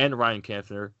and Ryan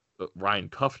Kuffner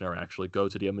actually go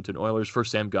to the Edmonton Oilers for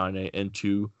Sam Gagner and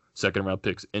 2 second-round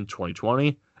picks in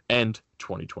 2020 and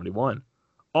 2021.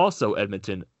 Also,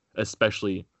 Edmonton,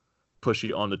 especially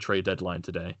pushy on the trade deadline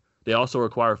today. They also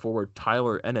acquire forward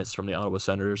Tyler Ennis from the Ottawa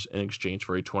Senators in exchange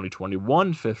for a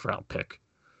 2021 fifth-round pick.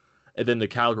 And then the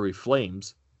Calgary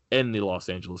Flames and the Los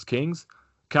Angeles Kings.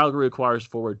 Calgary acquires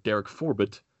forward Derek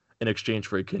Forbett in exchange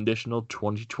for a conditional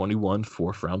 2021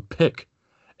 fourth-round pick.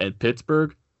 And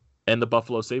Pittsburgh and the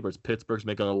Buffalo Sabres. Pittsburgh's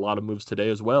making a lot of moves today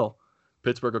as well.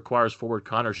 Pittsburgh acquires forward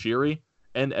Connor Sheary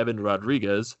and Evan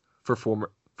Rodriguez for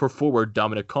forward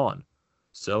Dominic Kahn.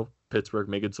 So Pittsburgh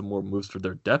making some more moves for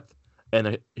their depth.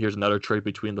 And here's another trade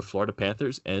between the Florida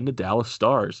Panthers and the Dallas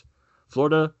Stars.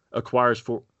 Florida acquires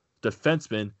for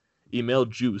defenseman Emil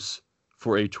Juice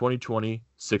for a 2020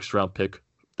 sixth-round pick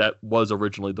that was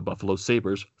originally the Buffalo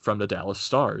Sabres from the Dallas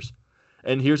Stars.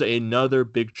 And here's another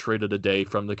big trade of the day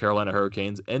from the Carolina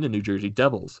Hurricanes and the New Jersey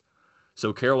Devils.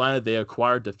 So Carolina, they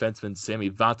acquired defenseman Sami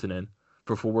Vatanen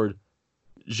for forward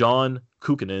Jean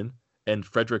Kukkonen and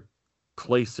Frederick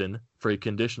Claesson for a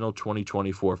conditional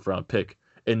 2024 round pick.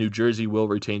 And New Jersey will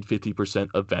retain 50%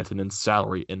 of Vatanen's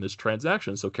salary in this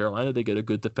transaction. So Carolina, they get a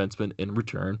good defenseman in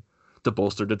return to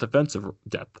bolster the defensive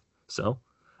depth. So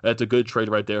that's a good trade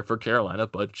right there for Carolina,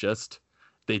 but just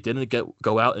they didn't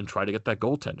go out and try to get that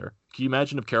goaltender. Can you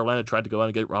imagine if Carolina tried to go out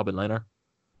and get Robin Lehner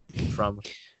from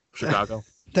Chicago?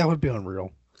 That would be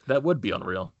unreal. That would be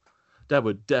unreal. That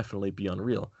would definitely be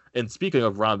unreal. And speaking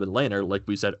of Robin Lehner, like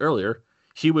we said earlier,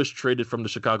 he was traded from the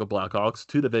Chicago Blackhawks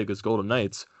to the Vegas Golden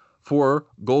Knights for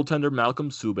goaltender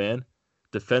Malcolm Subban,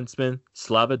 defenseman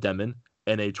Slava Demin,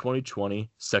 and a 2020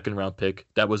 second-round pick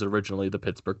that was originally the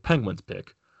Pittsburgh Penguins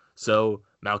pick. So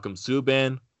Malcolm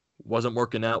Subban wasn't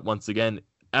working out once again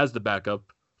as the backup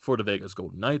for the Vegas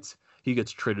Golden Knights. He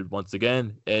gets traded once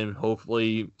again, and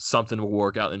hopefully something will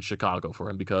work out in Chicago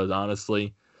for him because,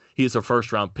 honestly, he's a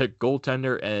first-round pick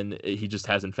goaltender, and he just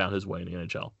hasn't found his way in the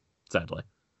NHL, sadly.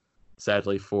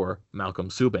 Sadly for Malcolm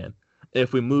Subban.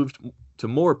 If we moved to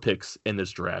more picks in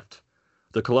this draft.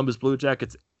 The Columbus Blue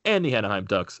Jackets and the Anaheim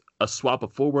Ducks, a swap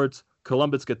of forwards.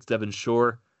 Columbus gets Devin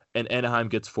Shore, and Anaheim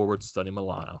gets forward Sonny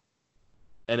Milano.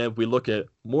 And if we look at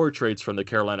more trades from the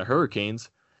Carolina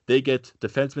Hurricanes, they get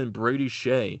defenseman Brady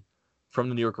Shea from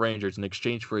the New York Rangers in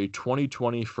exchange for a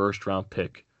 2020 first-round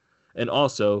pick. And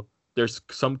also, there's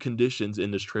some conditions in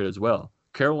this trade as well.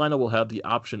 Carolina will have the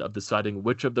option of deciding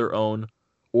which of their own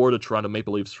or the Toronto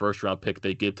Maple Leafs first-round pick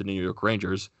they give to the New York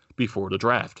Rangers before the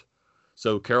draft.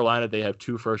 So Carolina, they have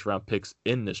 2 first-round picks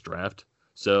in this draft.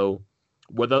 So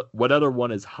what other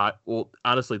one is hot? Well,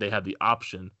 honestly, they have the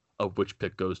option of which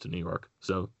pick goes to New York.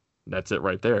 So that's it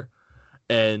right there.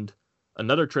 And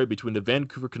another trade between the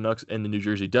Vancouver Canucks and the New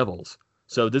Jersey Devils.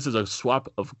 So this is a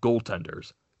swap of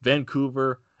goaltenders.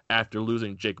 Vancouver, after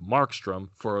losing Jake Markstrom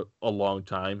for a long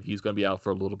time, he's going to be out for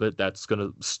a little bit. That's going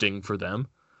to sting for them.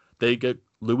 They get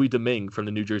Louis Domingue from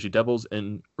the New Jersey Devils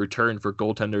in return for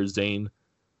goaltender Zane.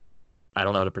 I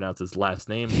don't know how to pronounce his last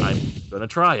name. I'm going to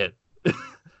try it.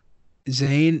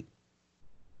 Zane.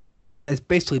 It's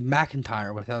basically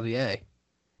McIntyre without the A.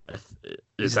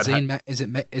 Is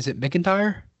it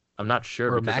McIntyre? I'm not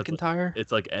sure. Or McIntyre?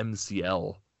 It's like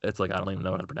MCL. It's like I don't even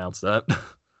know how to pronounce that.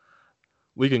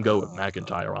 We can go with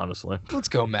McIntyre, honestly. Let's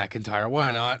go McIntyre.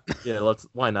 Why not? Yeah,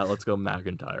 why not? Let's go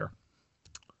McIntyre.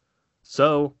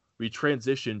 So we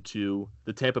transition to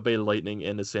the Tampa Bay Lightning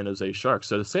and the San Jose Sharks.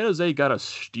 So the San Jose got a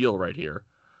steal right here.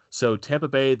 So Tampa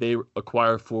Bay, they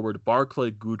acquire forward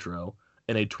Barclay Goodrow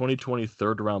and a 2020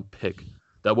 third-round pick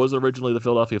that was originally the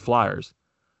Philadelphia Flyers.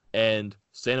 And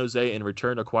San Jose, in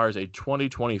return, acquires a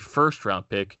 2020 first-round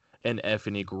pick and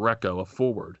Anthony Greco, a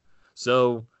forward.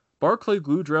 So Barclay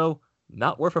Goodrow,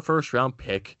 not worth a first-round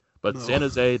pick, but no. San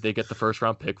Jose, they get the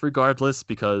first-round pick regardless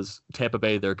because Tampa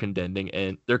Bay, they're contending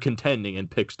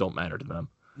and picks don't matter to them.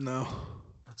 No.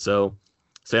 So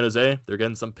San Jose, they're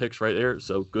getting some picks right there,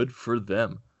 so good for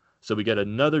them. So we get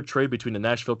another trade between the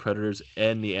Nashville Predators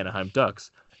and the Anaheim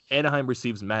Ducks. Anaheim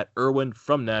receives Matt Irwin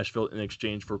from Nashville in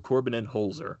exchange for Corbin and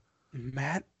Holzer.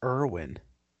 Matt Irwin?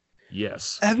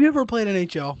 Yes. Have you ever played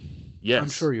NHL? Yes. I'm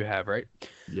sure you have, right?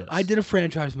 Yes. I did a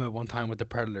franchise mode one time with the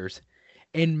Predators,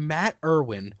 and Matt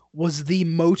Irwin was the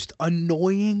most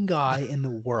annoying guy in the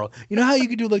world. You know how you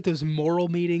could do like those moral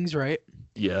meetings, right?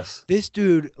 Yes. This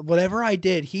dude, whatever I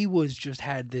did, he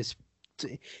had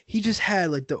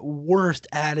like the worst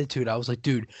attitude. I was like,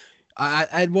 dude, I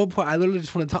at one point I literally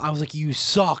just wanted to talk. I was like, you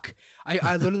suck.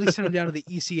 I literally sent him down to the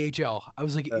ECHL. I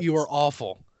was like, you are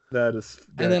awful. And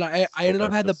then I ended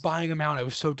up had to buying him out. I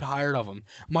was so tired of him.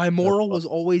 My moral was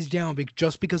always down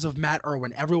just because of Matt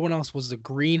Irwin. Everyone else was the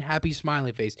green, happy,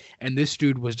 smiley face, and this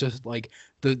dude was just like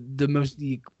the most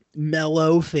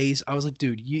mellow face. I was like,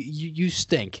 dude, you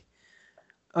stink.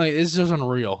 Like, it's just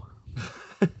unreal.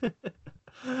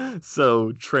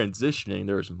 So transitioning,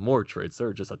 there's more trades. There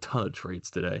are just a ton of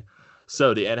trades today.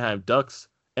 So the Anaheim Ducks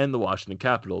and the Washington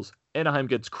Capitals. Anaheim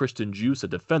gets Christian Djoos, a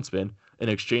defenseman, in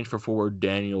exchange for forward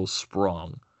Daniel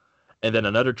Sprong. And then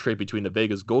another trade between the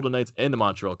Vegas Golden Knights and the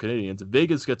Montreal Canadiens.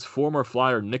 Vegas gets former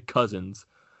Flyer Nick Cousins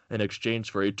in exchange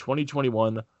for a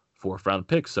 2021 fourth-round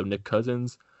pick. So Nick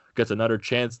Cousins gets another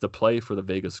chance to play for the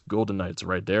Vegas Golden Knights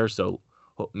right there. So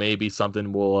maybe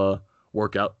something will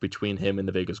work out between him and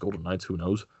the Vegas Golden Knights. Who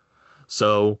knows?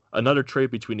 So another trade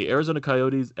between the Arizona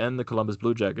Coyotes and the Columbus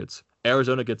Blue Jackets.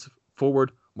 Arizona gets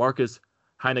forward Marcus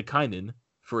Heinekainen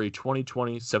for a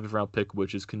 2020 7th-round pick,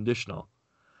 which is conditional.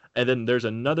 And then there's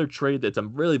another trade that's a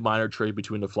really minor trade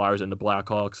between the Flyers and the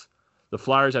Blackhawks. The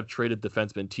Flyers have traded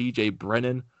defenseman T.J.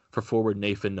 Brennan for forward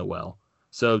Nathan Noel.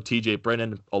 So T.J.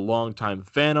 Brennan, a longtime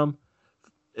Phantom,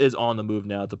 is on the move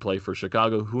now to play for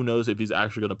Chicago. Who knows if he's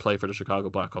actually going to play for the Chicago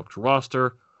Blackhawks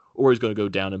roster or he's going to go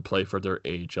down and play for their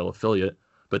AHL affiliate.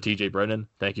 But T.J. Brennan,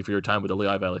 thank you for your time with the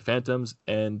Lehigh Valley Phantoms,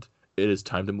 and it is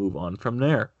time to move on from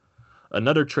there.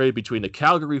 Another trade between the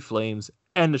Calgary Flames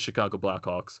and the Chicago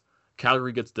Blackhawks.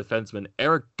 Calgary gets defenseman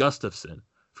Eric Gustafson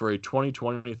for a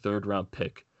 2020 third-round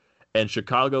pick. And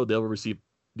Chicago, they will receive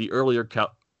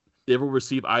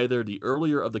either the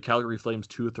earlier of the Calgary Flames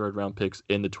 2 third-round picks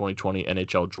in the 2020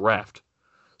 NHL draft.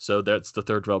 So that's the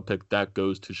third-round pick that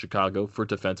goes to Chicago for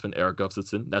defenseman Eric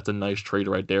Gustafson. That's a nice trade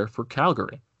right there for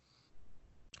Calgary.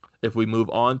 If we move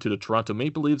on to the Toronto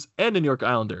Maple Leafs and the New York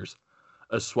Islanders,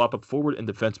 a swap of forward and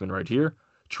defenseman right here.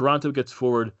 Toronto gets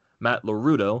forward Matt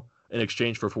Larudo in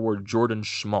exchange for forward Jordan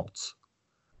Schmaltz.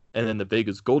 And then the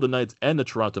Vegas Golden Knights and the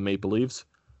Toronto Maple Leafs.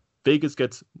 Vegas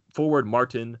gets forward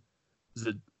Martin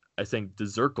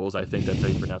DeZirkles, I think that's how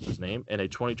you pronounce his name, and a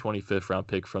 2020 5th-round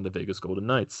pick from the Vegas Golden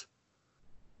Knights.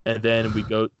 And then we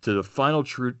go to the final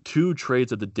two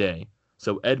trades of the day.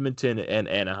 So Edmonton and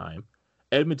Anaheim.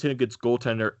 Edmonton gets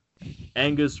goaltender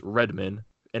Angus Redmond,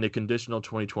 and a conditional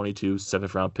 2022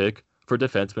 7th-round pick for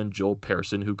defenseman Joel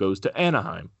Persson, who goes to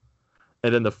Anaheim.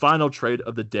 And then the final trade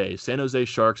of the day, San Jose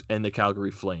Sharks and the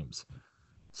Calgary Flames.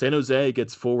 San Jose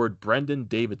gets forward Brendan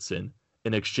Davidson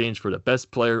in exchange for the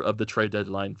best player of the trade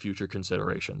deadline future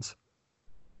considerations.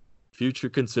 Future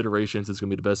considerations is going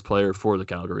to be the best player for the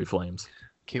Calgary Flames.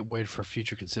 Can't wait for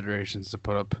future considerations to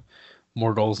put up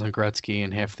more goals than Gretzky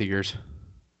in half the years.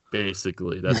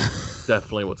 Basically, that's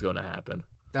definitely what's going to happen.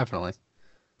 Definitely.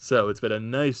 So it's been a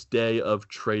nice day of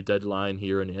trade deadline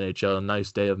here in the NHL, a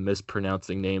nice day of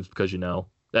mispronouncing names because,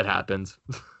 that happens.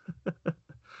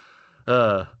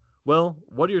 Well,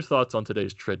 what are your thoughts on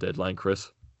today's trade deadline,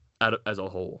 Chris, as a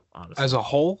whole, honestly? As a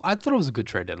whole, I thought it was a good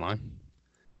trade deadline.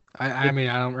 I mean,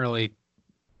 I don't really...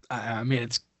 I mean,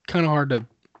 it's kind of hard to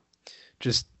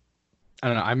just... I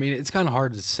don't know. I mean, it's kind of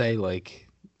hard to say, like,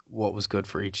 what was good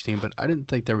for each team, but I didn't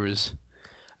think there was...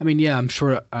 I mean, yeah, I'm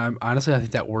sure. Honestly, I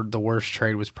think the worst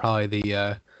trade was probably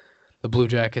the Blue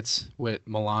Jackets with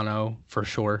Milano for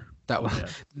sure.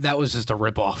 That was just a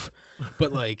ripoff.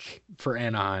 But like for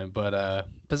Anaheim. But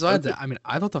besides that, I mean,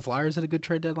 I thought the Flyers had a good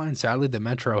trade deadline. Sadly, the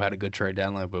Metro had a good trade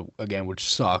deadline, but again,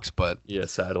 which sucks. But yeah,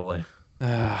 sadly.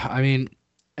 I mean,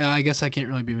 I guess I can't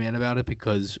really be mad about it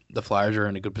because the Flyers are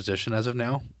in a good position as of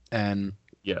now, and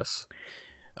yes,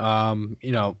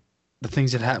 the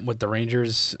things that happen with the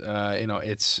Rangers,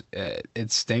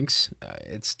 it stinks.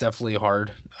 It's definitely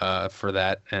hard for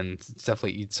that, and it's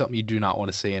definitely something you do not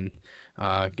want to see. And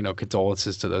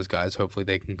condolences to those guys. Hopefully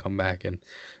they can come back and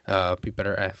be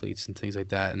better athletes and things like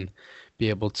that, and be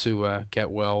able to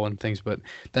get well and things. But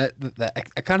that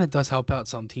it kind of does help out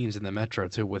some teams in the Metro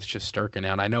too with Shesterkin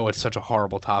out. I know it's such a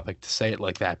horrible topic to say it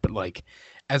like that, but like.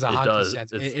 As a hockey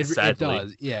sense, it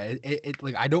does. Yeah, it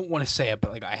like I don't want to say it,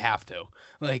 but like I have to,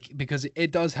 like because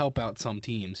it does help out some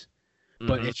teams,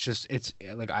 but it's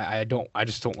like I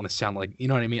just don't want to sound like, you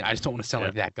know what I mean. I just don't want to sound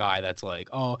like that guy that's like,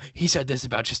 oh, he said this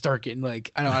about Shesterkin.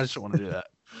 Like I just don't want to do that.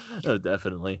 Oh,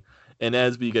 definitely. And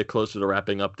as we get closer to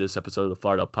wrapping up this episode of the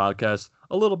Fired Up Podcast,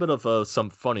 a little bit of some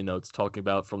funny notes talking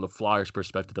about from the Flyers'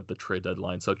 perspective of the trade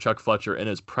deadline. So Chuck Fletcher in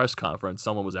his press conference,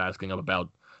 someone was asking him about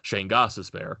Shane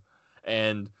Gostisbehere.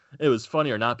 And it was funny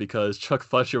or not because Chuck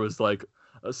Fletcher was like,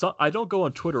 I don't go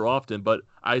on Twitter often, but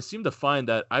I seem to find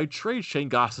that I trade Shane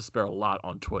Gostisbehere a lot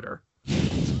on Twitter.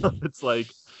 So it's like,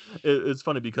 it's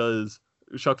funny because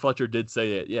Chuck Fletcher did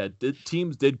say it. Yeah,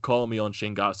 teams did call me on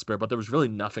Shane Gostisbehere, but there was really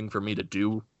nothing for me to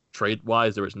do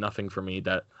trade-wise. There was nothing for me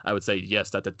that I would say,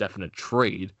 yes, that's a definite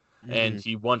trade. Mm-hmm. And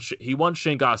he won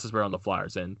Shane Gostisbehere on the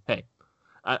Flyers. And hey,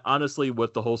 honestly,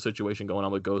 with the whole situation going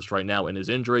on with Ghost right now and his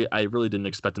injury, I really didn't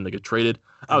expect him to get traded.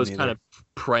 I was kind of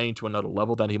praying to another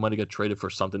level that he might get traded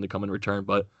for something to come in return,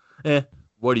 but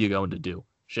what are you going to do?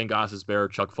 Shane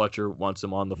Gostisbehere, Chuck Fletcher wants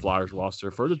him on the Flyers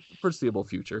roster for the foreseeable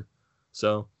future.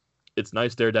 So it's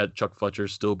nice there that Chuck Fletcher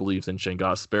still believes in Shane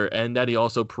Gostisbehere and that he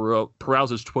also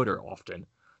perouses Twitter often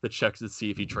to check to see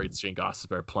if he trades Shane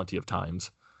Gostisbehere plenty of times.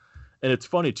 And it's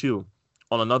funny, too,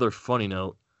 on another funny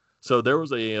note, so there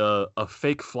was a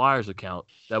fake Flyers account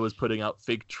that was putting out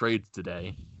fake trades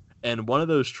today, and one of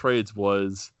those trades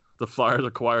was the Flyers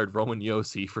acquired Roman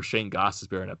Josi for Shane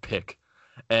Gostisbehere and a pick.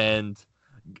 And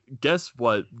guess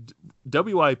what?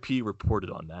 WIP reported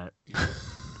on that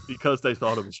because they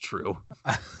thought it was true.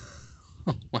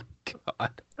 Oh my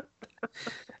god,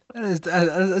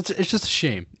 it's just a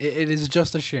shame. It is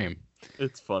just a shame.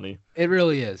 It's funny. It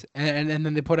really is. And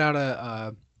then they put out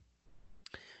a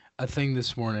thing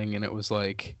this morning, and it was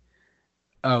like,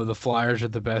 oh, the Flyers are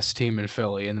the best team in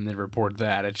Philly, and then they report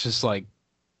that. It's just like,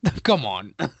 come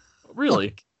on. Really?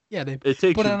 Like, yeah, it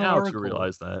takes you now to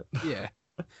realize that. Yeah.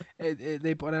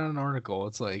 They put out an article.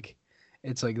 It's like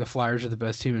the Flyers are the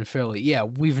best team in Philly. Yeah,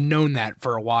 we've known that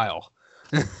for a while.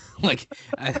 Like,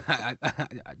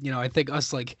 I think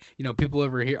us, like, people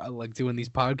over here, like, doing these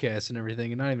podcasts and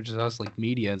everything, and not even just us, like,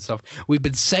 media and stuff, we've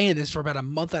been saying this for about a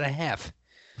month and a half.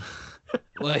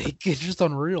 Like, it's just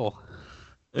unreal.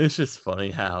 It's just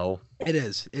funny how it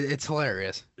is. It's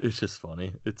hilarious. It's just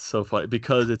funny. It's so funny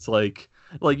because it's like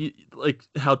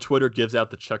how Twitter gives out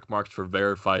the check marks for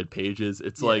verified pages.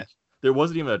 It's like there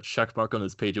wasn't even a check mark on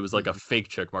this page. It was like a fake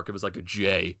check mark. It was like a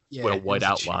J with a white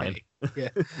outline. Yeah.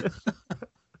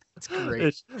 It's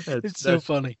great. It's so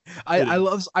funny. I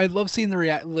love seeing the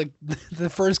react. Like the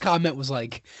first comment was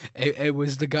like, it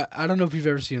was the guy. I don't know if you've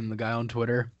ever seen him. The guy on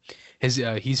Twitter.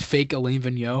 He's fake Alain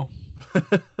Vigneault.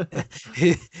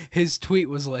 His tweet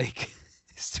was like,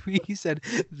 he said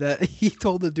that he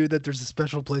told the dude that there's a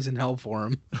special place in hell for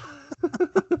him.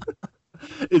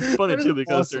 It's funny too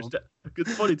because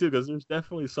there's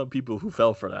definitely some people who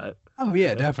fell for that. Oh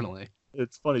yeah, definitely.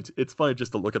 It's funny. It's funny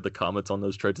just to look at the comments on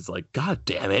those trades. It's like, God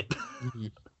damn it. Mm-hmm.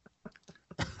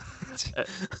 Uh,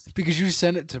 Because you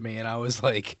sent it to me and I was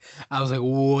like,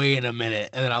 wait a minute.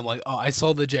 And then I'm like, oh, I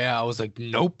saw the J. I was like,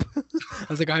 nope. I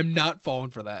was like, I'm not falling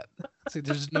for that. It's like,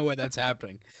 there's no way that's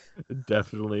happening.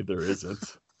 Definitely there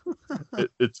isn't.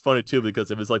 It's funny too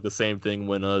because it was like the same thing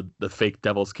when the fake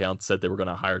Devils count said they were going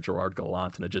to hire Gerard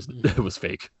Gallant and it was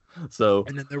fake. So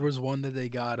And then there was one that they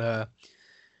got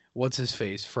what's his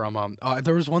face from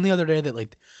there was one the other day that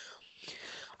like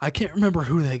I can't remember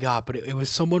who they got, but it was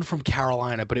someone from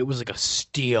Carolina, but it was like a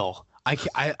steal.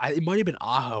 It might have been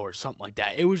Aho or something like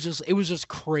that. It was just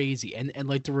crazy, and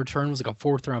like the return was like a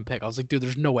 4th-round pick. I was like, dude,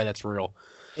 there's no way that's real.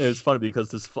 it was funny because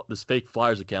this fake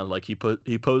Flyers account, like he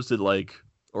posted like,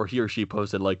 or he or she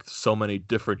posted like so many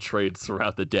different trades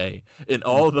throughout the day, and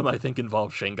all of them I think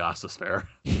involved Shane Gostisbehere.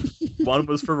 One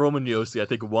was for Roman Josi. I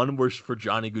think one was for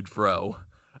Johnny Gaudreau.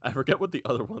 I forget what the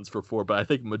other ones were for, but I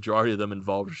think majority of them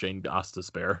involved Shane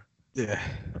Gostisbehere. Yeah.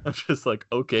 I'm just like,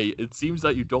 okay, it seems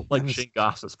that you don't like Shane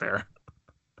Gostisbehere.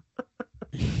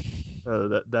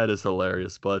 That is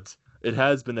hilarious, but it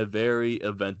has been a very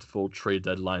eventful trade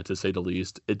deadline, to say the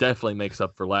least. It definitely makes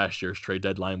up for last year's trade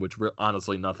deadline, which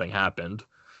honestly nothing happened.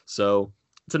 So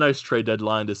it's a nice trade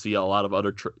deadline to see a lot of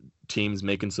other teams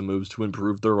making some moves to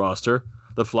improve their roster.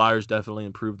 The Flyers definitely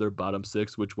improved their bottom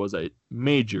 6, which was a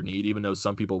major need, even though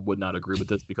some people would not agree with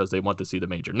this because they want to see the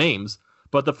major names.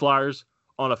 But the Flyers,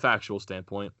 on a factual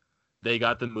standpoint, they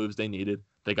got the moves they needed.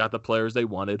 They got the players they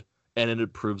wanted, and it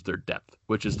improves their depth,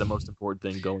 which is the most important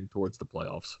thing going towards the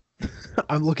playoffs.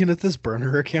 I'm looking at this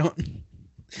burner account.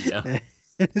 Yeah.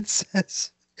 And it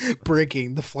says,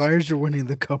 breaking, the Flyers are winning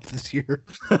the cup this year.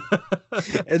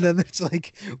 And then it's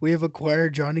like, we have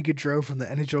acquired Johnny Gaudreau from the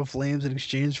NHL Flames in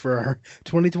exchange for our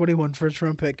 2021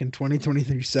 first-round pick and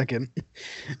 2023 second.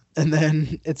 And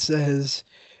then it says,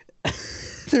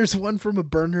 there's one from a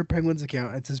burner Penguins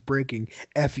account. It says, breaking,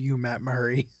 F you, Matt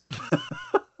Murray.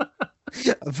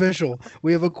 Official.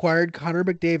 We have acquired Connor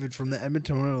McDavid from the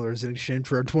Edmonton Oilers in exchange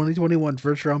for a 2021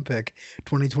 first-round pick,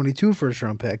 2022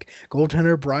 first-round pick,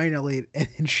 goaltender Brian Elliott,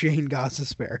 and Shane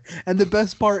Gostisbehere. And the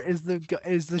best part is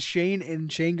the Shane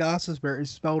and Shane Gostisbehere is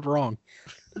spelled wrong.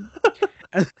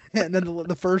 And then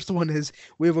the first one is,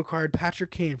 we have acquired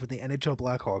Patrick Kane from the NHL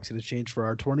Blackhawks in exchange for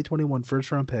our 2021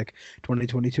 first-round pick,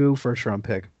 2022 first-round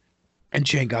pick, and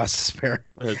Shane Gostisbehere.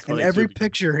 And every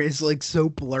picture is like so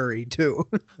blurry too.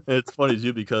 It's funny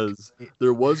too because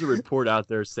there was a report out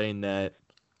there saying that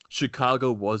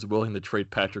Chicago was willing to trade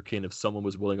Patrick Kane if someone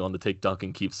was willing to take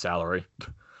Duncan Keith's salary.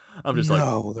 I'm just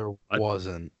no, there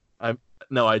wasn't.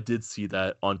 No, I did see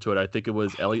that on Twitter. I think it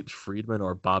was Elliot Friedman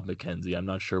or Bob McKenzie. I'm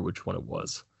not sure which one it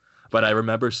was, but I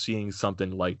remember seeing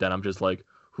something like that. I'm just like,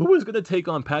 who is going to take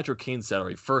on Patrick Kane's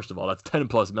salary? First of all, that's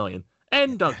 $10+ million,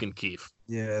 and Duncan Keith.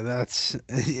 Yeah, that's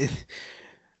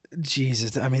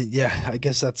Jesus. I mean, yeah, I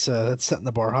guess that's setting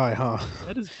the bar high, huh?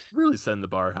 That is really setting the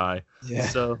bar high. Yeah.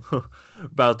 So,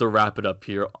 about to wrap it up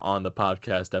here on the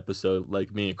podcast episode.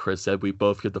 Like me and Chris said, we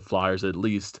both give the Flyers at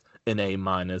least an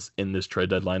A- in this trade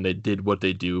deadline. They did what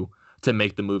they do to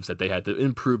make the moves that they had to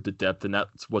improve the depth, and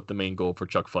that's what the main goal for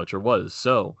Chuck Fletcher was.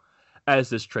 So, as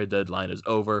this trade deadline is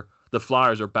over, the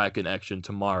Flyers are back in action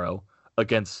tomorrow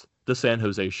against the San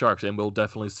Jose Sharks, and we'll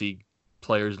definitely see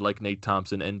players like Nate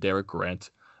Thompson and Derek Grant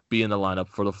be in the lineup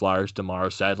for the Flyers tomorrow.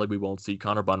 Sadly, we won't see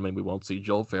Connor Bunnaman. We won't see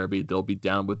Joel Farabee. They'll be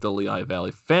down with the Lehigh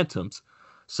Valley Phantoms.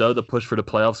 So the push for the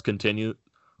playoffs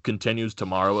continues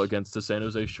tomorrow against the San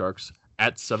Jose Sharks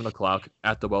at 7 o'clock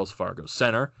at the Wells Fargo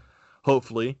Center.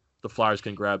 Hopefully, the Flyers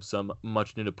can grab some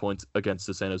much-needed points against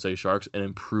the San Jose Sharks and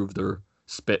improve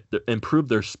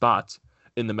their spots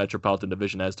in the Metropolitan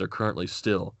Division, as they're currently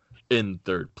still in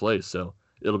 3rd place. So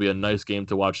it'll be a nice game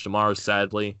to watch tomorrow.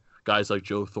 Sadly, guys like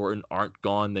Joe Thornton aren't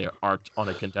gone. They aren't on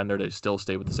a contender. They still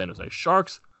stay with the San Jose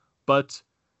Sharks. But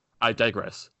I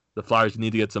digress. The Flyers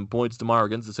need to get some points tomorrow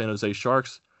against the San Jose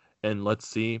Sharks. And let's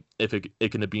see if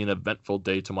it can be an eventful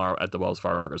day tomorrow at the Wells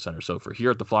Fargo Center. So for here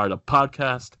at the Flyer Up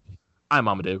Podcast, I'm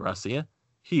Amadeo Garcia.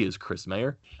 He is Chris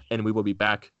Mayer. And we will be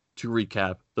back to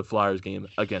recap the Flyers game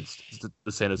against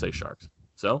the San Jose Sharks.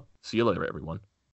 So see you later, everyone.